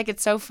was just like,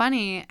 it's so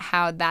funny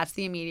how that's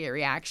the immediate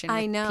reaction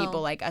I with know.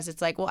 people like us.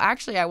 It's like, well,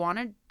 actually, I want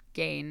to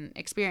gain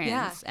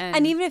experience. Yeah.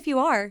 And even if you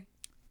are,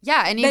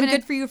 and even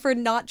good for you for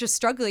not just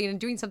struggling and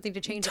doing something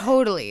to change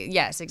it.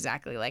 Yes,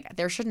 exactly. Like,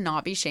 there should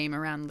not be shame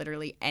around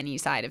literally any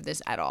side of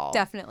this at all.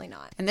 Definitely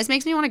not. And this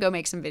makes me want to go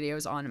make some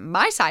videos on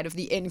my side of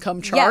the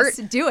income chart.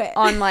 Yes, do it.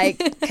 On like,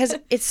 because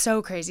it's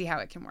so crazy how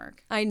it can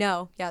work. I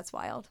know. Yeah, it's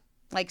wild.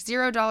 Like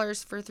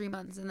 $0 for 3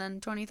 months, and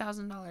then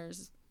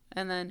 $20,000,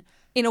 and then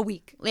in a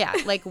week. Yeah,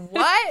 like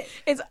what?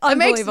 It's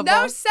unbelievable. It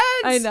makes no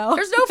sense. I know.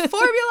 There's no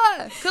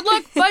formula. Good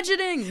luck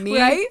budgeting. Me.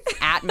 Right?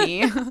 At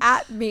me.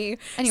 At me.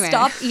 Anyway.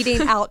 Stop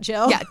eating out,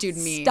 Jill. Yeah, dude,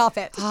 me. Stop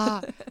it.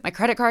 My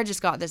credit card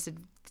just got this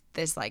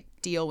like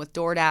deal with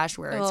DoorDash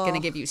where it's going to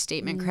give you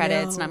statement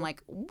credits. And I'm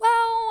like, well,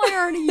 I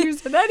already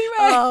used it anyway.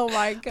 Oh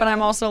my God. But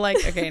I'm also like,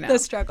 okay, no. The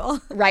struggle.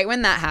 Right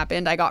when that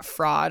happened, I got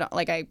fraud.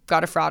 Like, I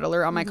got a fraud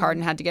alert on my card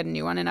and had to get a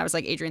new one. And I was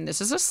like, Adrienne,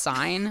 this is a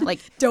sign. Like,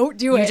 don't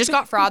do it. You just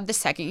got fraud the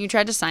second you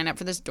tried to sign up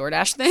for this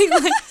DoorDash thing.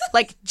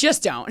 Like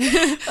just don't.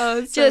 Oh,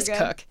 it's just so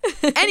cook.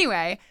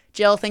 Anyway,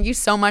 Jill, thank you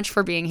so much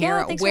for being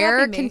here. Yeah,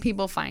 Where can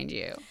people find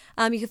you?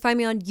 You can find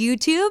me on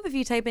YouTube if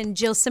you type in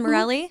Jill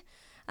Cimarelli,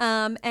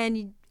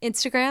 and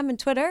Instagram and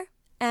Twitter.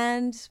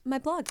 And my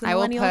blog, The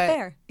Millennial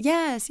Affair.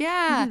 Yes,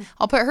 yeah.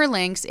 I'll put her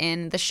links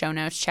in the show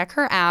notes. Check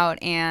her out.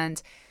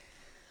 And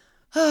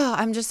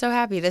I'm just so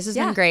happy. This has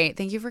been great.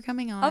 Thank you for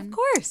coming on. Of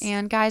course.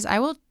 And guys, I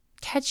will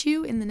catch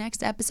you in the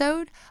next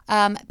episode.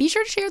 Be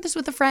sure to share this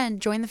with a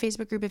friend. Join the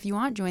Facebook group if you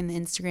want. Join the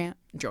Instagram.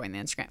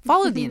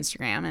 Follow the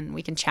Instagram, and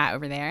we can chat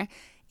over there.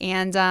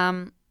 And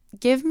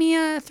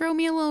throw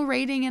me a little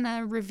rating and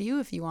a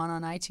review if you want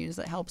on iTunes.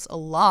 That helps a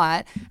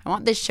lot. I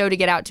want this show to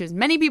get out to as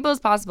many people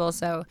as possible.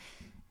 So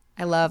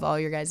I love all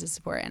your guys'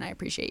 support, and I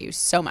appreciate you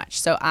so much.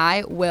 So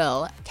I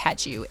will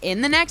catch you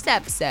in the next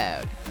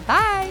episode.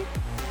 Bye.